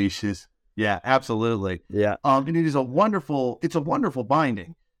 or your leashes. Yeah, absolutely. Yeah. And it's a wonderful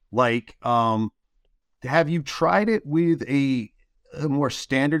binding. Like, have you tried it with a more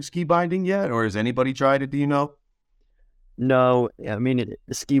standard ski binding yet, or has anybody tried it? Do you know? No, I mean,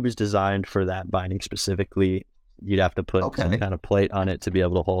 the ski was designed for that binding specifically. You'd have to put some kind of plate on it to be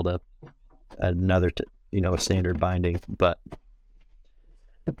able to hold another, a standard binding. But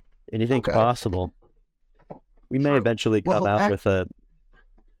anything's possible. We may eventually come out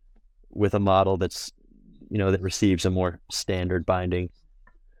with a model that's, that receives a more standard binding.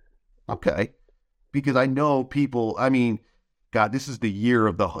 Okay, because I know people. I mean, God, this is the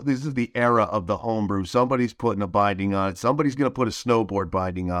era of the homebrew. Somebody's putting a binding on it. Somebody's going to put a snowboard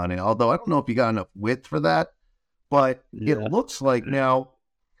binding on it. Although I don't know if you got enough width for that, but it looks like now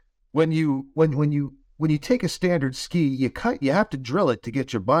when you when you take a standard ski, you have to drill it to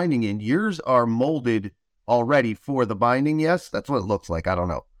get your binding in. Yours are molded already for the binding. Yes, that's what it looks like. I don't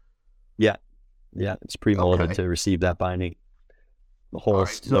know. Yeah, it's pre-molded to receive that binding, the whole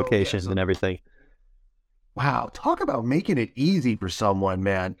locations and everything. Wow, talk about making it easy for someone,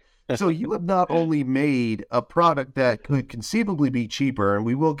 man. So you have not only made a product that could conceivably be cheaper, and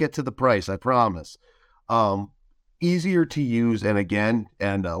we will get to the price, I promise. Easier to use, and again,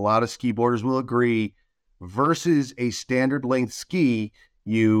 and a lot of ski boarders will agree, versus a standard length ski,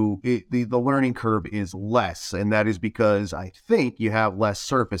 the learning curve is less, and that is because I think you have less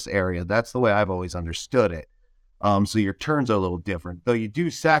surface area. That's the way I've always understood it. So your turns are a little different, though you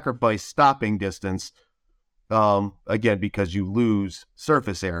do sacrifice stopping distance, again, because you lose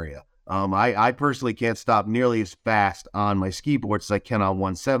surface area. I personally can't stop nearly as fast on my ski boards as I can on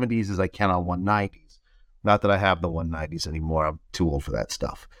 170s as I can on 190s. Not that I have the 190s anymore. I'm too old for that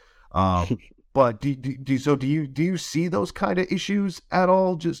stuff. But do you see those kind of issues at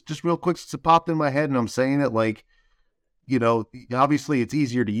all? Just real quick, since it popped in my head, and I'm saying it like, obviously it's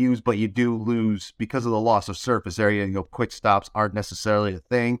easier to use, but you do lose because of the loss of surface area. Quick stops aren't necessarily a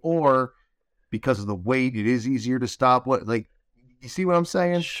thing, or because of the weight, it is easier to stop. You see what I'm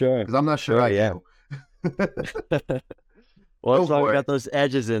saying? Sure. Because I'm not sure I do. Well, it's all got those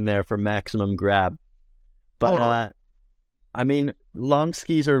edges in there for maximum grab. But, I mean, long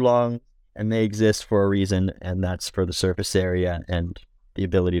skis are long, and they exist for a reason, and that's for the surface area and the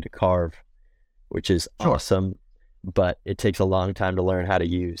ability to carve, which is awesome, but it takes a long time to learn how to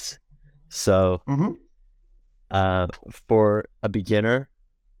use. So, for a beginner,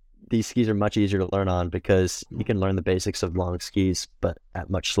 these skis are much easier to learn on because you can learn the basics of long skis, but at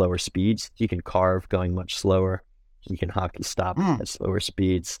much slower speeds. You can carve going much slower. You can hockey stop at slower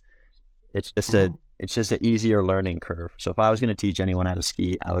speeds. It's just an easier learning curve. So if I was going to teach anyone how to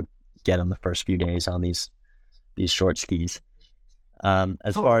ski, I would get them the first few days on these short skis.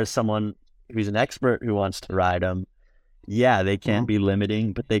 As far as someone who's an expert who wants to ride them, they can be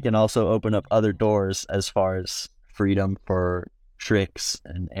limiting, but they can also open up other doors as far as freedom for tricks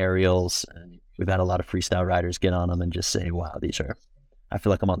and aerials. And we've had a lot of freestyle riders get on them and just say, wow, I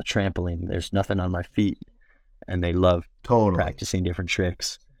feel like I'm on the trampoline. There's nothing on my feet. And they love practicing different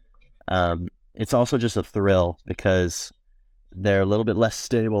tricks. It's also just a thrill because they're a little bit less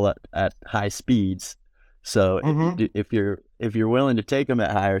stable at high speeds. So if you're willing to take them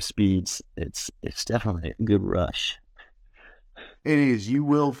at higher speeds, it's definitely a good rush. It is. You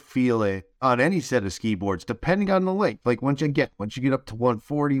will feel it on any set of ski boards, depending on the length. Like once you get up to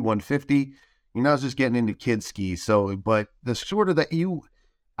 140, 150, you're not just getting into kid skis. So, but the shorter that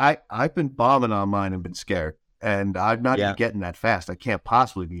I've been bombing on mine and been scared. And I'm not even getting that fast. I can't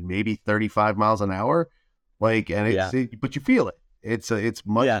possibly be. Maybe 35 miles an hour. But you feel it. It's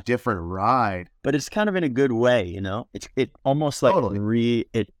much different ride. But it's kind of in a good way, It almost like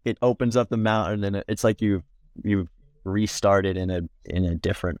it opens up the mountain, and it's like you've restarted in a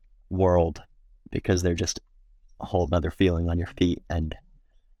different world because they're just a whole other feeling on your feet, and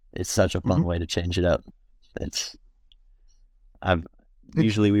it's such a fun way to change it up.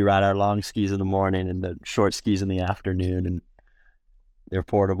 Usually we ride our long skis in the morning and the short skis in the afternoon, and they're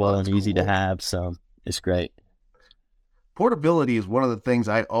portable and easy to have, so it's great. Portability is one of the things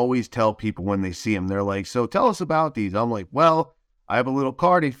I always tell people when they see them. They're like, so tell us about these. I'm like, well, I have a little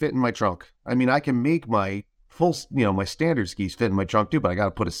car, they fit in my trunk. I mean, I can make my full, my standard skis fit in my trunk too, but I got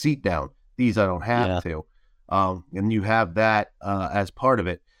to put a seat down. These I don't have to. And you have that as part of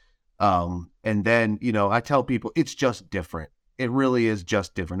it. And then, I tell people it's just different. It really is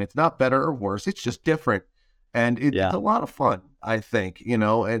just different. It's not better or worse. It's just different. And it's a lot of fun, I think,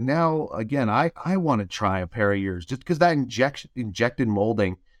 and now again, I want to try a pair of yours just because that injected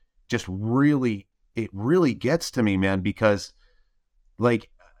molding just really gets to me, man, because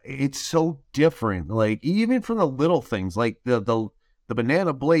it's so different. Even from the little things, like the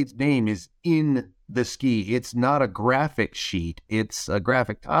BananaBlades name is in the ski. It's not a graphic sheet. It's a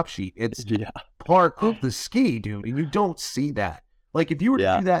graphic top sheet. It's part of the ski, dude. And you don't see that. If you were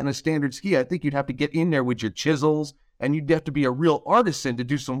to do that in a standard ski, I think you'd have to get in there with your chisels, and you'd have to be a real artisan to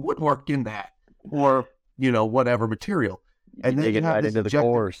do some woodwork in that, or, whatever material. And then you have into the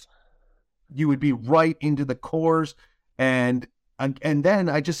cores. You would be right into the cores. And then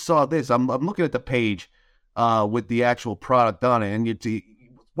I just saw this. I'm looking at the page with the actual product on it, and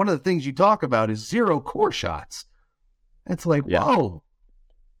one of the things you talk about is 0 core shots. It's like, whoa,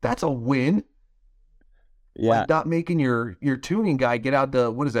 that's a win. Yeah, not making your tuning guy get out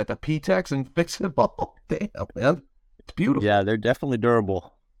the P-Tex and fix it all. Damn, man, it's beautiful. Yeah, they're definitely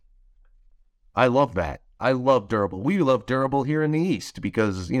durable. I love that. I love durable. We love durable here in the East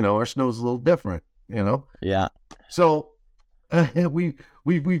because our snow's a little different. you know? Yeah. So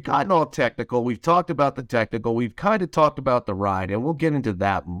we've gotten all technical. We've talked about the technical. We've kind of talked about the ride, and we'll get into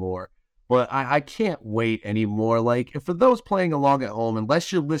that more. But I can't wait anymore. Like, for those playing along at home,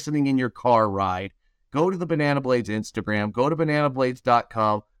 unless you're listening in your car ride, go to the BananaBlades Instagram, go to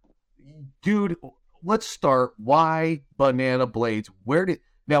BananaBlades.com. Dude, let's start. Why BananaBlades?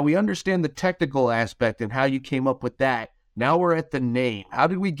 Now we understand the technical aspect and how you came up with that. Now we're at the name. How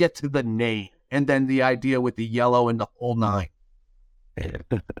did we get to the name? And then the idea with the yellow and the whole nine.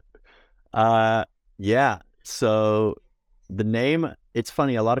 Yeah. So the name, it's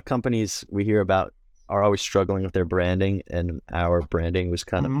funny, a lot of companies we hear about are always struggling with their branding, and our branding was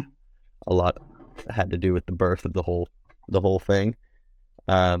kind of a lot had to do with the birth of the whole thing.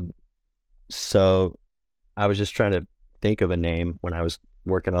 So I was just trying to think of a name when I was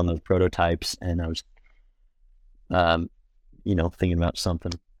working on those prototypes, and I was thinking about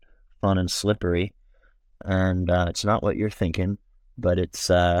something fun and slippery, and it's not what you're thinking, but it's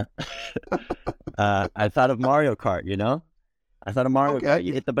I thought of Mario Kart, I thought of Mario Kart.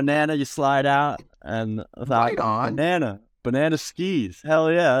 You hit the banana, you slide out, and I thought, banana skis.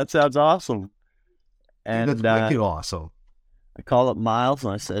 Hell yeah, that sounds awesome. And that's wicked awesome. I called up Miles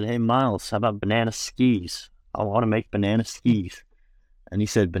and I said, "Hey Miles, how about banana skis? I want to make banana skis." And he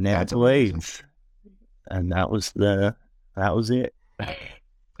said, "BananaBlades." And that was it.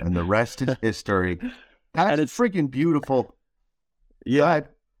 And the rest is history. It's freaking beautiful. Yeah.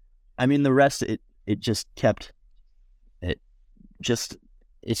 I mean, the rest, it just kept,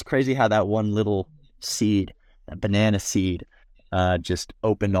 it's crazy how that one little seed, that banana seed, just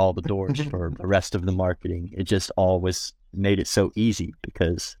opened all the doors for the rest of the marketing. It just always made it so easy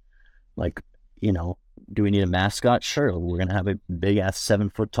because, do we need a mascot? Sure. We're going to have a big ass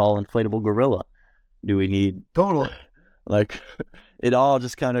 7-foot tall inflatable gorilla. Do we need... Totally. It all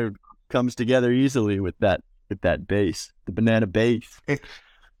just kind of comes together easily with that base, the banana base.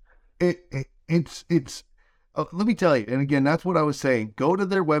 It's let me tell you, and again, that's what I was saying. Go to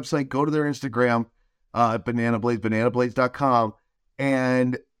their website, go to their Instagram, BananaBlades, BananaBlades.com,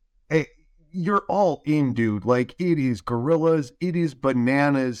 and you're all in, dude. Like, it is gorillas, it is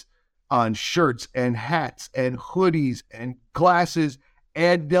bananas on shirts and hats and hoodies and glasses,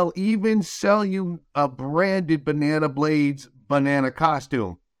 and they'll even sell you a branded BananaBlades banana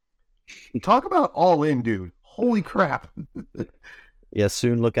costume. Talk about all in, dude. Holy crap. Yeah,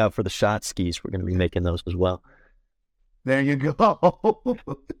 soon look out for the shot skis. We're going to be making those as well. There you go.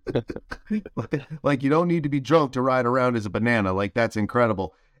 Like, you don't need to be drunk to ride around as a banana. Like, that's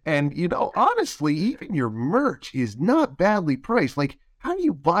incredible. And, honestly, even your merch is not badly priced. Like, how do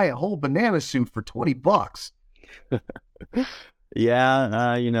you buy a whole banana suit for $20?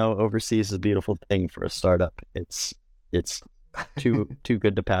 Yeah, overseas is a beautiful thing for a startup. It's too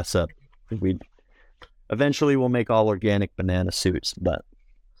good to pass up. Eventually we'll make all organic banana suits, but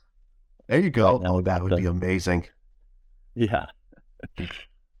there you go. Right now that would be amazing. Yeah.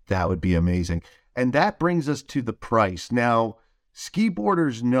 That would be amazing. And that brings us to the price. Now,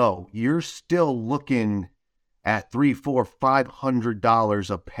 skiboarders know you're still looking at $300-$500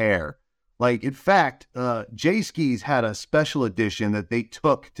 a pair. Like, in fact, J Skis had a special edition that they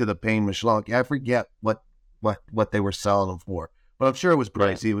took to the Pain Michelin. I forget what they were selling them for, but I'm sure it was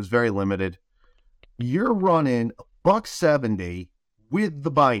pricey. It was very limited. You're running $170 with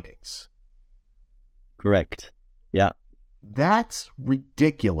the bindings. Correct. Yeah. That's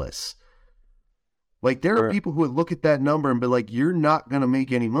ridiculous. Like, there are people who would look at that number and be like, you're not going to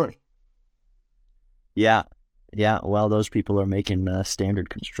make any money. Yeah. Yeah. Well, those people are making standard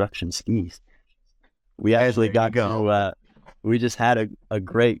construction skis. We actually got to, we just had a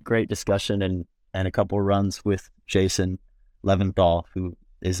great discussion and a couple runs with Jason Leventhal, who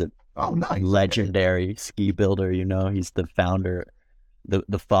is a legendary ski builder. He's the founder,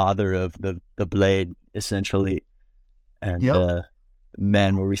 the father of the blade, essentially. And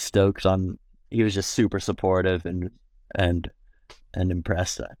man, were we stoked on. He was just super supportive and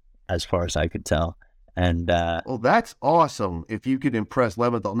impressed, as far as I could tell. And well, that's awesome if you could impress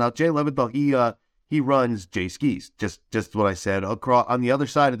Leventhal. Now, Jay Leventhal, he runs J Skis, just what I said, across on the other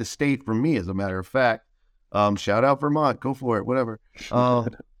side of the state from me, as a matter of fact. Shout out Vermont, go for it, whatever.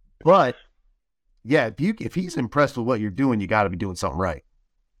 But yeah, if he's impressed with what you're doing, you got to be doing something right.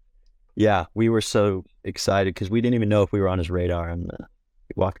 Yeah, we were so excited because we didn't even know if we were on his radar, and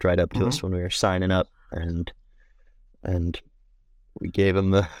he walked right up to us when we were signing up, and we gave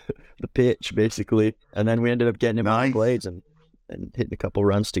him the pitch basically, and then we ended up getting him on blades and hitting a couple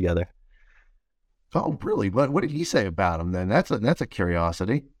runs together. Oh, really? What did he say about him then? That's a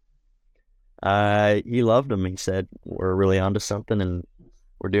curiosity. He loved him. He said we're really onto something and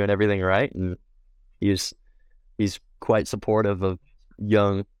we're doing everything right, and he's quite supportive of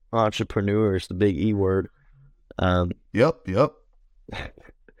young entrepreneurs, the big E word. Yep.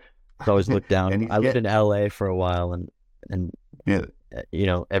 It's always looked down. I lived in LA for a while, and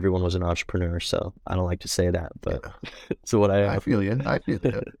yeah, everyone was an entrepreneur, so I don't like to say that, but it's what I am. I feel you.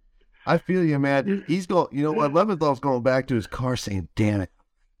 I feel you, man. He's going. You know what? Leventhal's going back to his car, saying, "Damn it,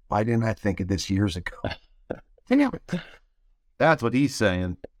 why didn't I think of this years ago?" Damn it. That's what he's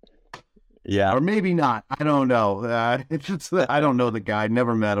saying. Yeah, or maybe not. I don't know. It's just I don't know the guy.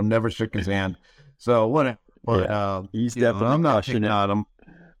 Never met him. Never shook his hand. So whatever. But he's definitely. I'm not picking on him.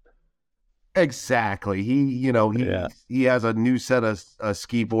 Exactly. He has a new set of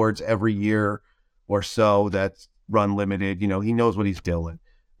skiboards every year or so that's run limited. He knows what he's doing,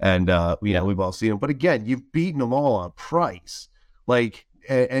 and we've all seen him. But again, you've beaten them all on price. Like,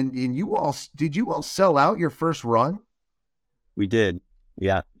 and you all did you all sell out your first run? We did.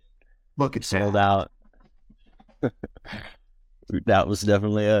 Yeah. Look at sold out. That was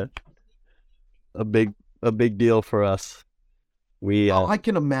definitely a big deal for us. I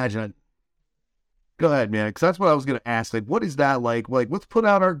can imagine. Go ahead, man, because that's what I was going to ask. Like, what is that like? Like, let's put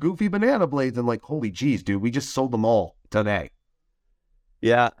out our goofy BananaBlades and like, holy geez, dude, we just sold them all today.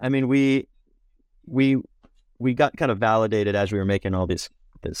 Yeah, I mean, we got kind of validated as we were making all this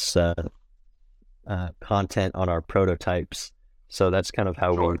content on our prototypes. So that's kind of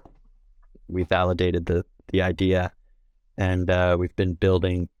how we validated the idea, and we've been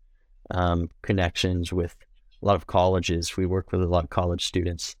building connections with a lot of colleges. We work with a lot of college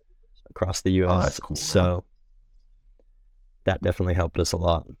students across the U.S. That's cool, so that definitely helped us a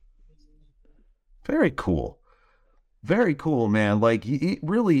lot. Very cool. Very cool, man. Like, it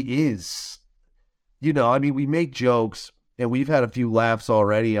really is, I mean, we make jokes and we've had a few laughs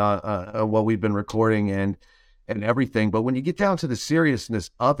already on what we've been recording and everything. But when you get down to the seriousness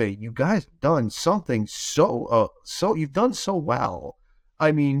of it, you guys have done something so you've done so well.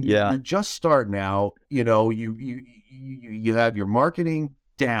 I mean, you're just starting out, you have your marketing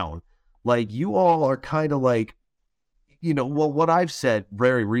down. Like, you all are kind of like, what I've said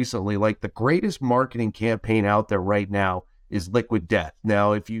very recently, like the greatest marketing campaign out there right now is Liquid Death.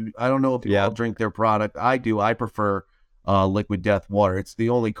 Now, I don't know if you all drink their product. I do. I prefer Liquid Death water. It's the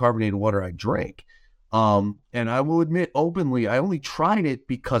only carbonated water I drink. And I will admit openly, I only tried it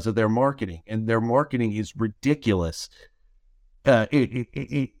because of their marketing, and their marketing is ridiculous.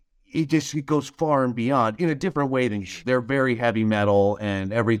 It goes far and beyond in a different way than they're very heavy metal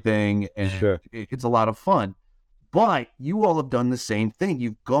and everything. And sure. It's a lot of fun, but you all have done the same thing.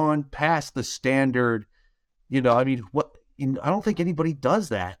 You've gone past the standard, I mean, I don't think anybody does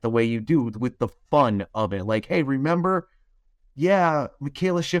that the way you do with the fun of it. Like, hey, remember,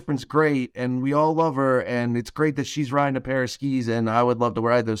 Michaela Schifrin's great and we all love her and it's great that she's riding a pair of skis and I would love to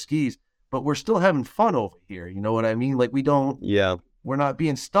ride those skis, but we're still having fun over here. You know what I mean? Like, we're not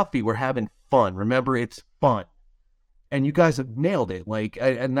being stuffy. We're having fun. Remember, it's fun. And you guys have nailed it. Like,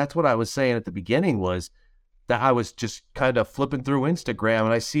 and that's what I was saying at the beginning was that I was just kind of flipping through Instagram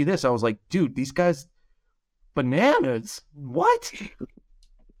and I see this. I was like, dude, these guys, bananas, what?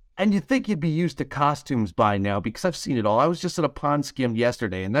 And you'd think you'd be used to costumes by now because I've seen it all. I was just at a pond skim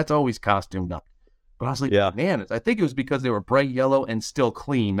yesterday and that's always costumed up. But I was like, bananas. I think it was because they were bright yellow and still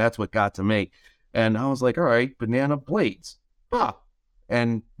clean. That's what got to me. And I was like, all right, BananaBlades.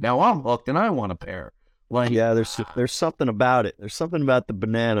 And now I'm hooked and I want a pair. Like, there's something about it. There's something about the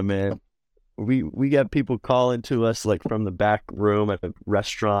banana, man. We got people calling to us like from the back room at a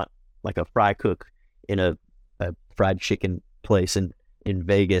restaurant, like a fry cook in a fried chicken place in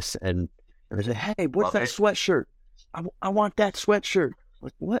Vegas, and they say, "Hey, what's that sweatshirt? I want that sweatshirt."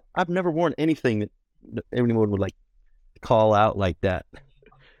 Like, what? I've never worn anything that anyone would like call out like that.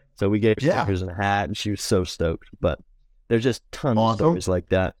 So we gave her stickers and a hat, and she was so stoked. But there's just tons of stories like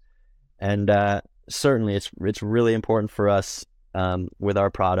that, and certainly it's really important for us with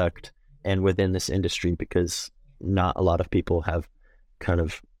our product and within this industry because not a lot of people have kind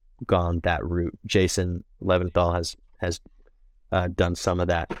of gone that route. Jason Leventhal has done some of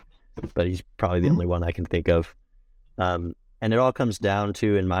that, but he's probably the only one I can think of. And it all comes down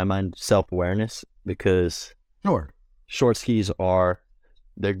to, in my mind, self-awareness because short skis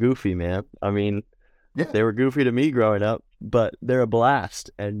they're goofy, man. I mean, they were goofy to me growing up, but they're a blast,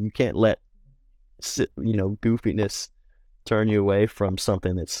 and you can't let goofiness turn you away from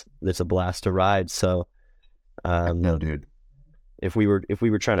something that's a blast to ride. So, no, dude. If we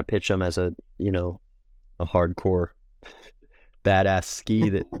were trying to pitch them as a hardcore badass ski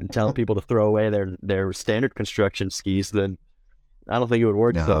that telling people to throw away their standard construction skis, then I don't think it would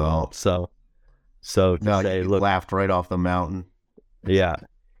work so well. So to say, you look, laughed right off the mountain. Yeah,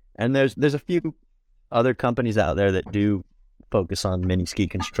 and there's a few other companies out there that do focus on mini ski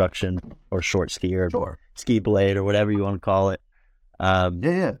construction or short ski or ski blade or whatever you want to call it.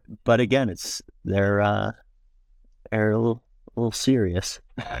 Yeah. But again, they're a little serious.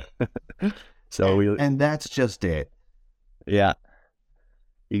 And that's just it. Yeah.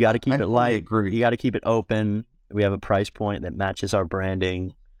 You got to keep it light. Agree. You got to keep it open. We have a price point that matches our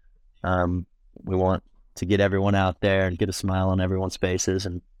branding. We want to get everyone out there and get a smile on everyone's faces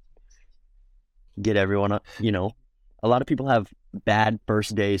and get everyone up. You know, a lot of people have bad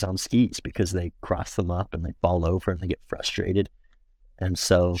first days on skis because they cross them up and they fall over and they get frustrated. And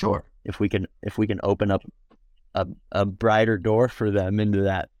so if we can open up a brighter door for them into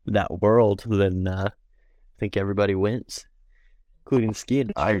that world, then I think everybody wins, including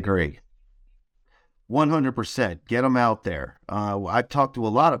skiing. I agree. 100%. Get them out there. I've talked to a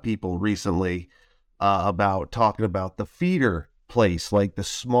lot of people recently about talking about the feeder place, like the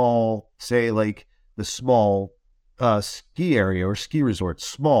small, say like the small ski area or ski resort,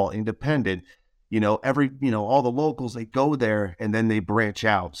 small, independent. All the locals, they go there and then they branch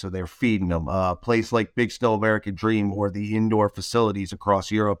out. So they're feeding them. A place like Big Snow American Dream or the indoor facilities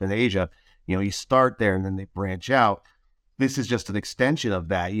across Europe and Asia, you start there and then they branch out. This is just an extension of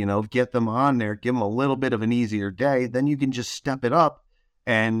that, get them on there, give them a little bit of an easier day. Then you can just step it up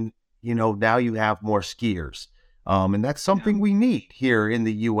and, now you have more skiers. And that's something we need here in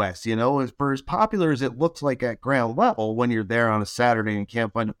the U.S., as popular as it looks like at ground level when you're there on a Saturday and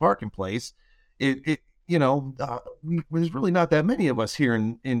can't find a parking place. There's really not that many of us here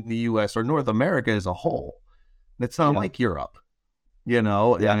in the U.S. or North America as a whole. It's not like Europe,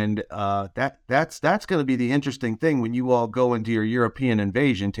 and that's going to be the interesting thing when you all go into your European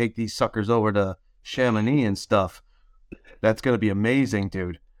invasion, take these suckers over to Chamonix and stuff. That's going to be amazing,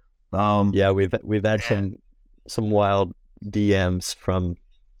 dude. We've had some wild DMs from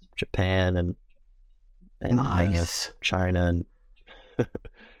Japan and nice. China and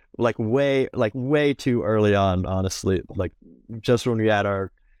way too early on, honestly. Like just when we had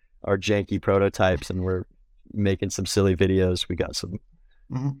our janky prototypes and we're making some silly videos, we got some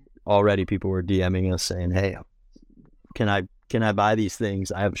already people were DMing us saying, "Hey, can I buy these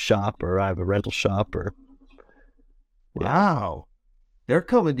things? I have a shop or I have a rental shop or." Wow. They're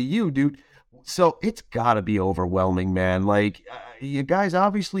coming to you, dude. So it's got to be overwhelming, man. Like, you guys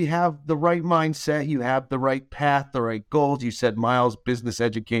obviously have the right mindset. You have the right path, the right goals. You said Miles, business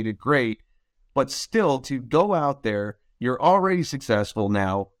educated, great. But still, to go out there, you're already successful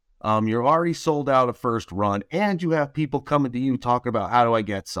now. You're already sold out a first run, and you have people coming to you talking about, how do I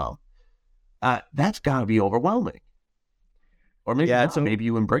get some? That's got to be overwhelming. Or maybe maybe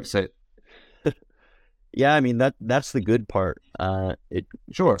you embrace it. Yeah, I mean that's the good part. It's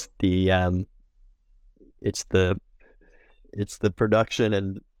the production,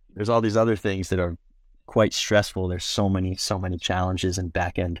 and there's all these other things that are quite stressful. There's so many challenges and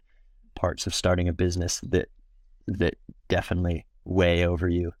back end parts of starting a business that definitely weigh over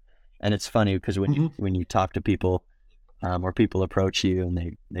you. And it's funny because when you talk to people, or people approach you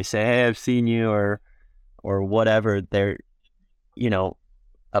and they say, "Hey, I've seen you," or whatever, they're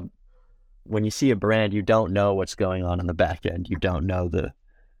when you see a brand, you don't know what's going on in the back end. You don't know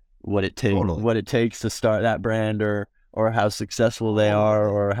what it takes to start that brand, or how successful they are,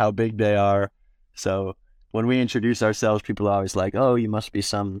 or how big they are. So when we introduce ourselves, people are always like, "Oh, you must be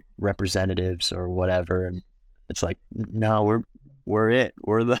some representatives or whatever." And it's like, no, we're it.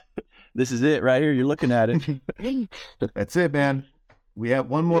 This is it right here. You're looking at it. That's it, man. We have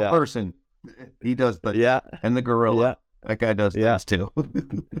one more person. He does and the gorilla. Yeah. That guy does things too.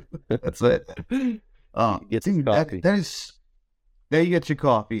 That's it. Get some coffee. That is, there you get your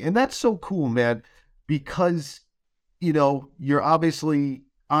coffee. And that's so cool, man, because, you're obviously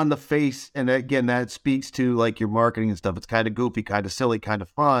on the face. And again, that speaks to like your marketing and stuff. It's kind of goofy, kind of silly, kind of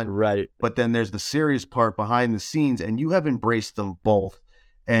fun. Right. But then there's the serious part behind the scenes, and you have embraced them both.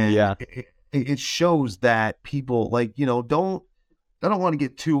 And it shows that people I don't want to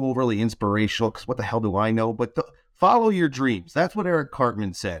get too overly inspirational because what the hell do I know? But follow your dreams. That's what Eric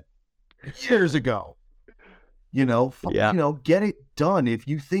Cartman said years ago. Get it done. If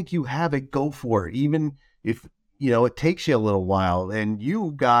you think you have it, go for it. Even if, it takes you a little while, and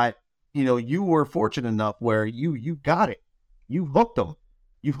you got, you were fortunate enough where you got it. You hooked them.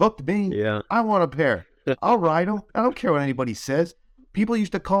 You hooked me. Yeah. I want a pair. I'll ride them. I don't care what anybody says. People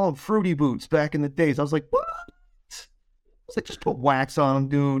used to call them fruity boots back in the days. I was like, what? I was like, just put wax on them,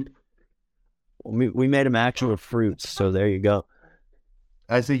 dude. We made them actual fruits, so there you go.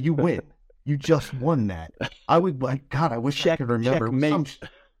 I say, you win. You just won that. I wish I could remember.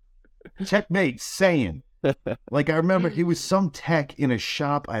 Checkmate saying. Like, I remember it was some tech in a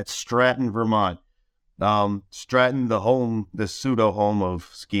shop at Stratton, Vermont. Stratton, the pseudo home of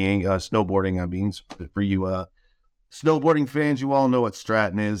skiing, snowboarding. I mean, for you snowboarding fans, you all know what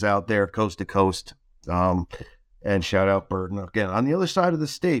Stratton is out there, coast to coast. And shout out Burton again on the other side of the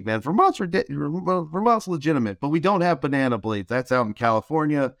state, man. Vermont's legitimate, but we don't have BananaBlades. That's out in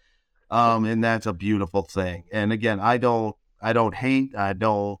California, and that's a beautiful thing. And again, I don't hate, I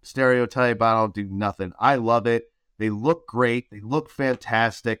don't stereotype, I don't do nothing. I love it. They look great. They look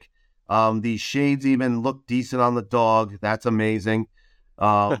fantastic. These shades even look decent on the dog. That's amazing.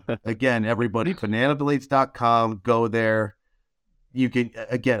 Again, everybody, BananaBlades.com. Go there. You can,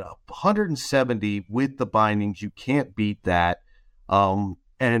 again, 170 with the bindings. You can't beat that.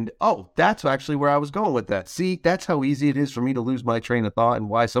 And, that's actually where I was going with that. See, that's how easy it is for me to lose my train of thought and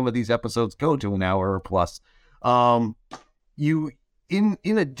why some of these episodes go to an hour or plus. You, in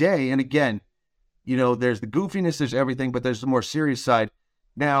a day, and again, there's the goofiness, there's everything, but there's the more serious side.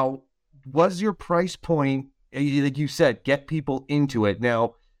 Now, was your price point, like you said, get people into it?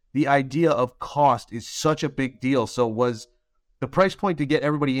 Now, the idea of cost is such a big deal. So was the price point to get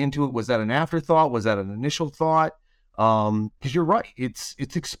everybody into it, was that an afterthought? Was that an initial thought? Because you're right, it's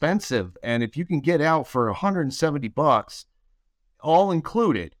expensive. And if you can get out for $170, all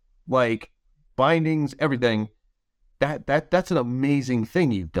included, like bindings, everything, that's an amazing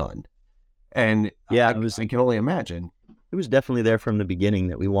thing you've done. And yeah, I can only imagine. It was definitely there from the beginning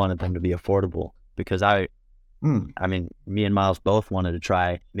that we wanted them to be affordable, because I mean, me and Miles both wanted to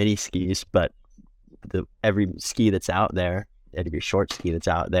try mini skis, but every ski that's out there, every short ski that's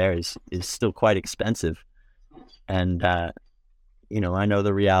out there is still quite expensive. And, I know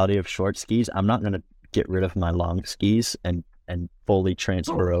the reality of short skis. I'm not going to get rid of my long skis and fully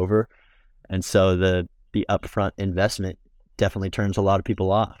transfer over. And so the upfront investment definitely turns a lot of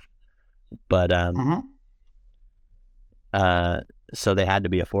people off. But, so they had to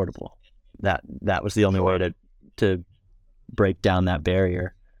be affordable. That was the only way to break down that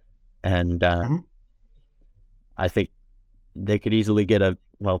barrier. And, I think they could easily get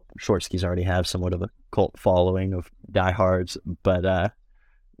short skis already have somewhat of a cult following of diehards, but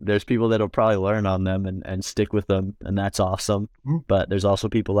there's people that'll probably learn on them and stick with them, and that's awesome. But there's also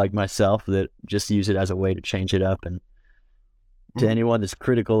people like myself that just use it as a way to change it up. And to anyone that's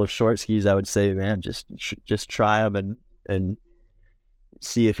critical of short skis, I would say, man, just try them and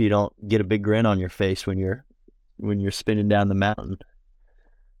see if you don't get a big grin on your face when you're spinning down the mountain.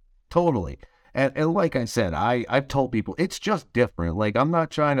 Totally. And like I said, I've told people it's just different. Like, I'm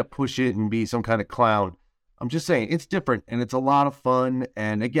not trying to push it and be some kind of clown. I'm just saying it's different and it's a lot of fun.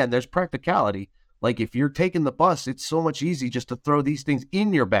 And again, there's practicality. Like, if you're taking the bus, it's so much easy just to throw these things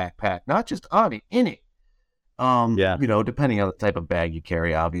in your backpack, not just on it, in it. Depending on the type of bag you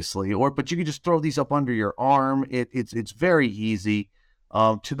carry, obviously. But you can just throw these up under your arm. It's very easy.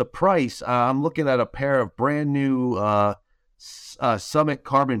 To the price, I'm looking at a pair of brand new Summit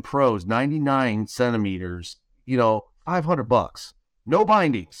Carbon Pros, 99 centimeters, $500. No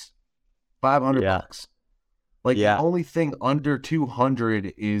bindings, $500. The only thing under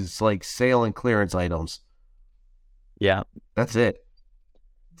 200 is like sale and clearance items. Yeah. That's it.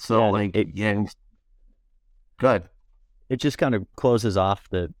 So good. It just kind of closes off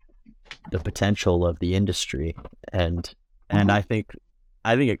the potential of the industry. And I think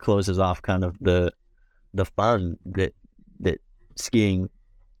it closes off kind of the fun that skiing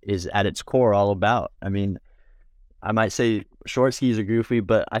is at its core all about. I mean, I might say short skis are goofy,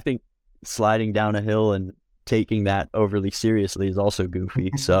 but I think sliding down a hill and taking that overly seriously is also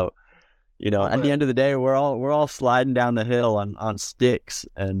goofy. So, at the end of the day, we're all sliding down the hill on sticks.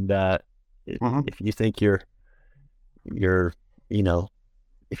 And if you think you're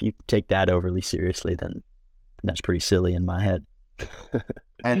if you take that overly seriously, then that's pretty silly in my head.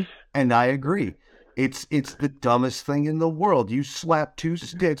 and I agree. It's the dumbest thing in the world. You slap two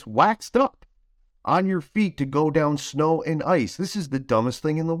sticks waxed up on your feet to go down snow and ice. This is the dumbest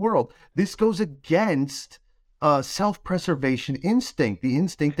thing in the world. This goes against self-preservation instinct, the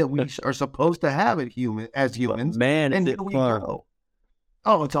instinct that we are supposed to have as humans. Man, and is it fun?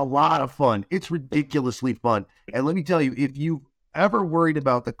 Oh, it's a lot of fun. It's ridiculously fun. And let me tell you, if you've ever worried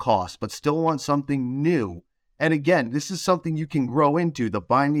about the cost but still want something new, and again, this is something you can grow into. The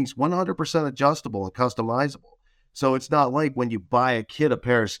binding's 100% adjustable and customizable. So it's not like when you buy a kid a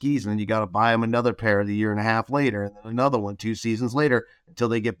pair of skis and then you got to buy them another pair the year and a half later, and then another one 2 seasons later until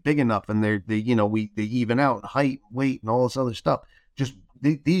they get big enough and they even out in height, weight, and all this other stuff. Just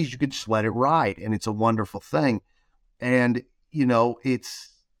these you could just let it ride, and it's a wonderful thing. And it's,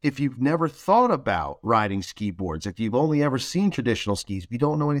 if you've never thought about riding ski boards, if you've only ever seen traditional skis, if you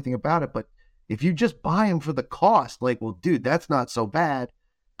don't know anything about it, but if you just buy them for the cost, like, well, dude, that's not so bad,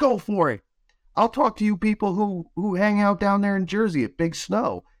 go for it. I'll talk to you people who hang out down there in Jersey at Big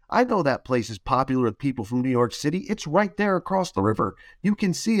Snow. I know that place is popular with people from New York City. It's right there across the river. You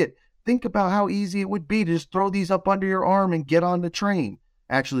can see it. Think about how easy it would be to just throw these up under your arm and get on the train.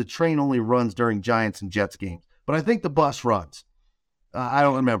 Actually, the train only runs during Giants and Jets games, but I think the bus runs. I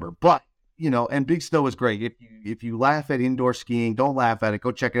don't remember, but and Big Snow is great. If you laugh at indoor skiing, don't laugh at it.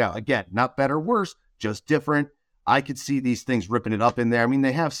 Go check it out. Again, not better, worse, just different. I could see these things ripping it up in there. I mean,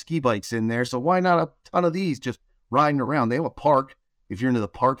 they have ski bikes in there, so why not a ton of these just riding around? They have a park. If you're into the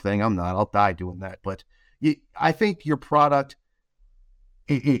park thing, I'm not. I'll die doing that. But I think your product,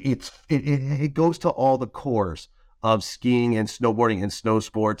 it goes to all the cores of skiing and snowboarding and snow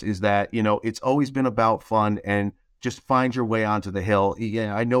sports. Is that it's always been about fun and just find your way onto the hill.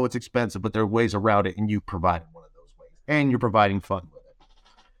 Yeah, I know it's expensive, but there are ways around it, and you provide one of those ways, and you're providing fun with it.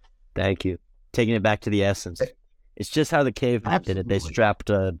 Thank you. Taking it back to the essence. It's just how the cavemen did it. They strapped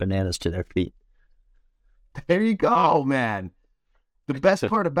bananas to their feet. There you go, man. The best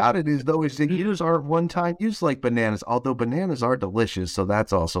part about it is, though, is that eaters aren't one-time use like bananas, although bananas are delicious, so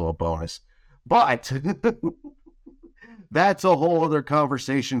that's also a bonus. But that's a whole other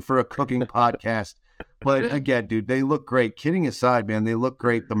conversation for a cooking podcast. But again, dude, they look great. Kidding aside, man, they look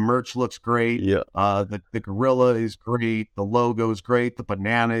great. The merch looks great. Yeah. The gorilla is great. The logo is great. The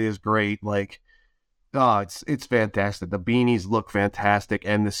banana is great. Like, it's fantastic. The beanies look fantastic,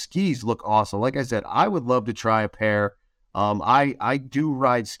 and the skis look awesome. Like I said, I would love to try a pair. I do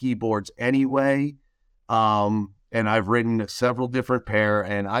ride skiboards anyway, and I've ridden several different pair,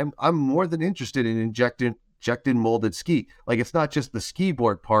 and I'm more than interested in injecting molded ski. Like, it's not just the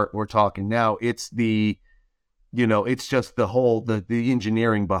skiboard part we're talking now. It's it's just the whole the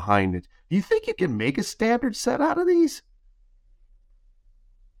engineering behind it. Do you think you can make a standard set out of these?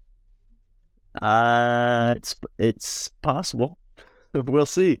 It's possible. We'll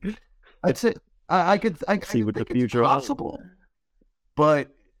see. That's it. I could see what the future possible, but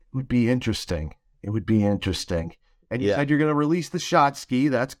it would be interesting. It would be interesting. And you said you're going to release the shot ski.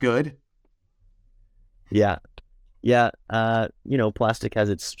 That's good. Yeah. Plastic has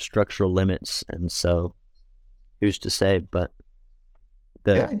its structural limits, and so who's to say? But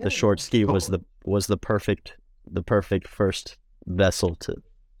the short ski was the perfect first vessel to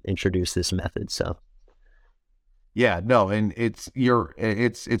introduce this method. So and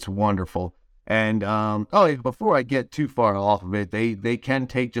it's wonderful. And before I get too far off of it, they can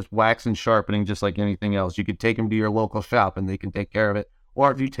take just wax and sharpening just like anything else. You could take them to your local shop and they can take care of it,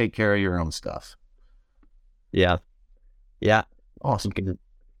 or if you take care of your own stuff. Yeah. Awesome.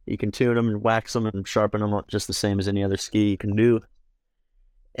 You can tune them and wax them and sharpen them just the same as any other ski. You can do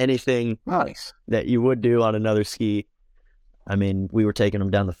anything that you would do on another ski. I mean, we were taking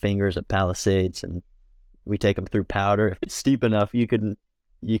them down the fingers at Palisades, and we take them through powder. If it's steep enough, you can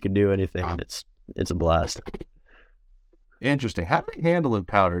do anything. It's a blast. Interesting. How do they handle in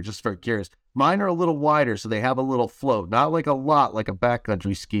powder? Just for curious. Mine are a little wider, so they have a little float. Not like a lot like a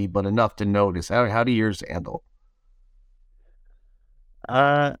backcountry ski, but enough to notice. How do yours handle?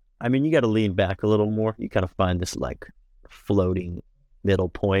 I mean, you got to lean back a little more. You kind of find this like floating middle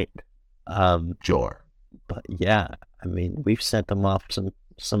point. Sure. But yeah, I mean, we've sent them off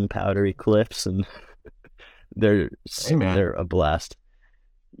some powdery cliffs, and they're a blast.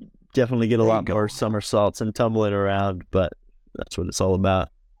 Definitely get a lot more somersaults and tumbling around, but that's what it's all about.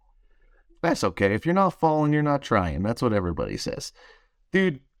 That's okay. If you're not falling, you're not trying. That's what everybody says.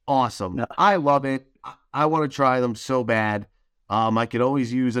 Dude, awesome. No. I love it. I want to try them so bad. I could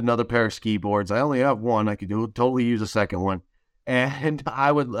always use another pair of ski boards. I only have one. I could totally use a second one. And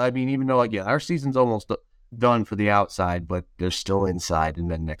even though, our season's almost done for the outside, but they're still inside and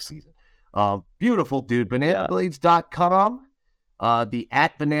then next season. Beautiful, dude. BananaBlades.com. The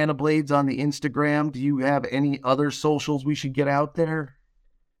 @BananaBlades on the Instagram. Do you have any other socials we should get out there?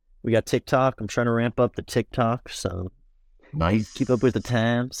 We got TikTok. I'm trying to ramp up the TikTok, so nice. Keep up with the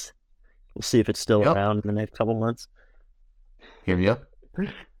times. We'll see if it's still around in the next couple months. Hear ya.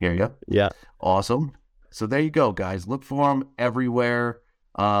 Yeah. Awesome. So there you go, guys. Look for them everywhere.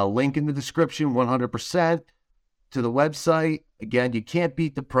 Link in the description, 100% to the website. Again, you can't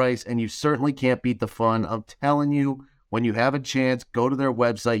beat the price, and you certainly can't beat the fun. I'm telling you, when you have a chance, go to their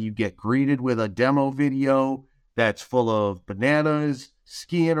website. You get greeted with a demo video that's full of bananas,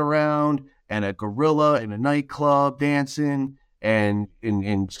 skiing around, and a gorilla in a nightclub dancing, and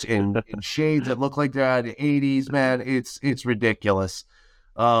in shades that look like they're out of the 80s, man. It's ridiculous.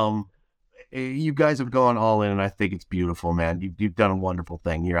 You guys have gone all in, and I think it's beautiful, man. You've done a wonderful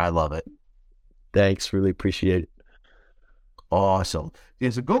thing here. I love it. Thanks. Really appreciate it. Awesome.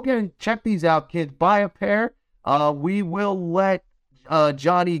 Yeah, so go get and check these out, kids. Buy a pair. We will let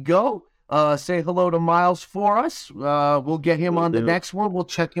Johnny go. say hello to Miles for us. We'll get him on the next one. We'll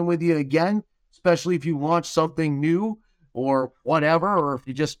check in with you again, especially if you launch something new or whatever, or if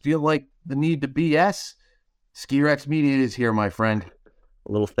you just feel like the need to BS. Ski Rex Media is here, my friend.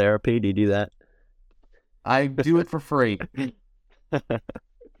 A little therapy. Do you do that? I do it for free.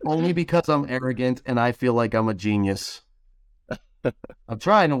 Only because I'm arrogant and I feel like I'm a genius. I'm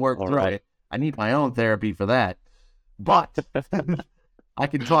trying to work through it. I need my own therapy for that. But I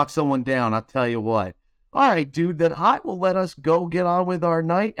can talk someone down, I'll tell you what. All right, dude, then I will let us go get on with our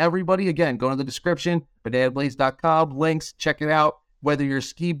night. Everybody, again, go to the description, BananaBlades.com, links, check it out. Whether you're a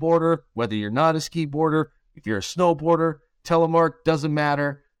ski boarder, whether you're not a ski boarder, if you're a snowboarder, telemark, doesn't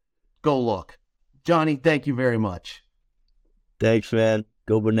matter. Go look. Johnny, thank you very much. Thanks, man.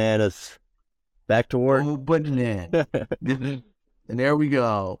 Go bananas. Back to work. Go bananas. And there we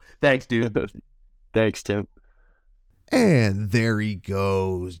go. Thanks, dude. Thanks, Tim. And there he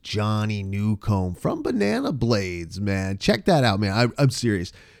goes, Johnny Newcomb from BananaBlades, man. Check that out, man. I'm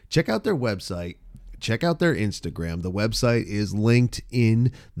serious. Check out their website. Check out their Instagram. The website is linked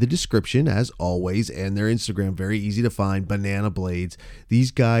in the description, as always, and their Instagram, very easy to find, BananaBlades. These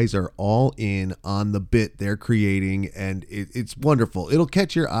guys are all in on the bit they're creating, and it's wonderful. It'll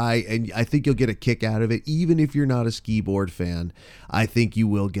catch your eye, and I think you'll get a kick out of it, even if you're not a ski board fan. I think you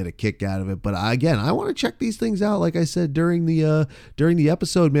will get a kick out of it. But again, I want to check these things out, like I said during the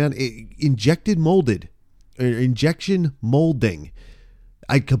episode, man. Injection molding.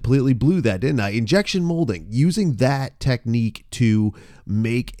 I completely blew that, didn't I? Injection molding, using that technique to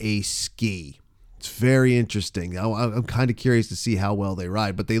make a ski. It's very interesting. I'm kind of curious to see how well they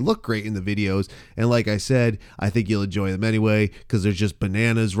ride, but they look great in the videos. And like I said, I think you'll enjoy them anyway, because there's just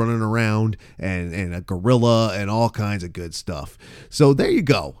bananas running around and a gorilla and all kinds of good stuff. So there you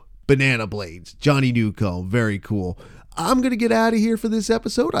go. BananaBlades, Johnny Newcomb, very cool. I'm going to get out of here for this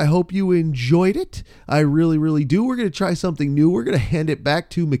episode. I hope you enjoyed it. I really, really do. We're going to try something new. We're going to hand it back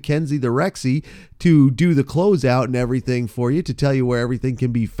to Mackenzie the Rexy to do the closeout and everything for you, to tell you where everything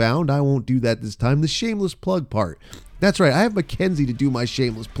can be found. I won't do that this time. The shameless plug part. That's right. I have Mackenzie to do my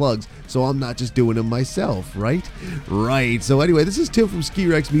shameless plugs, so I'm not just doing them myself, right? Right. So anyway, this is Tim from Ski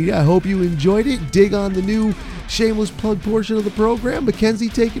Rex Media. I hope you enjoyed it. Dig on the new shameless plug portion of the program. Mackenzie,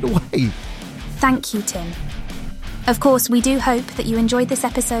 take it away. Thank you, Tim. Of course, we do hope that you enjoyed this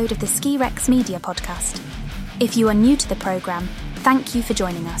episode of the Ski Rex Media podcast. If you are new to the programme, thank you for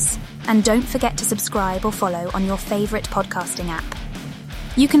joining us. And don't forget to subscribe or follow on your favourite podcasting app.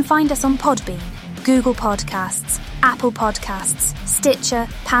 You can find us on Podbean, Google Podcasts, Apple Podcasts, Stitcher,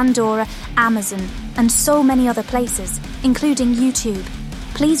 Pandora, Amazon, and so many other places, including YouTube.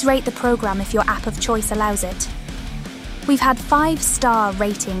 Please rate the programme if your app of choice allows it. We've had 5-star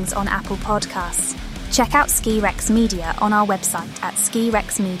ratings on Apple Podcasts. Check out Ski Rex Media on our website at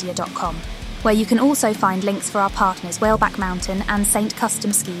skirexmedia.com, where you can also find links for our partners Whaleback Mountain and Saint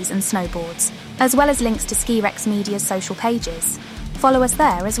Custom Skis and Snowboards, as well as links to Ski Rex Media's social pages. Follow us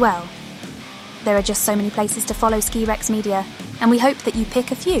there as well. There are just so many places to follow Ski Rex Media, and we hope that you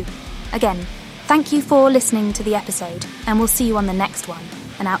pick a few. Again, thank you for listening to the episode, and we'll see you on the next one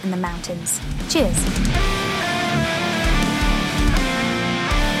and out in the mountains. Cheers!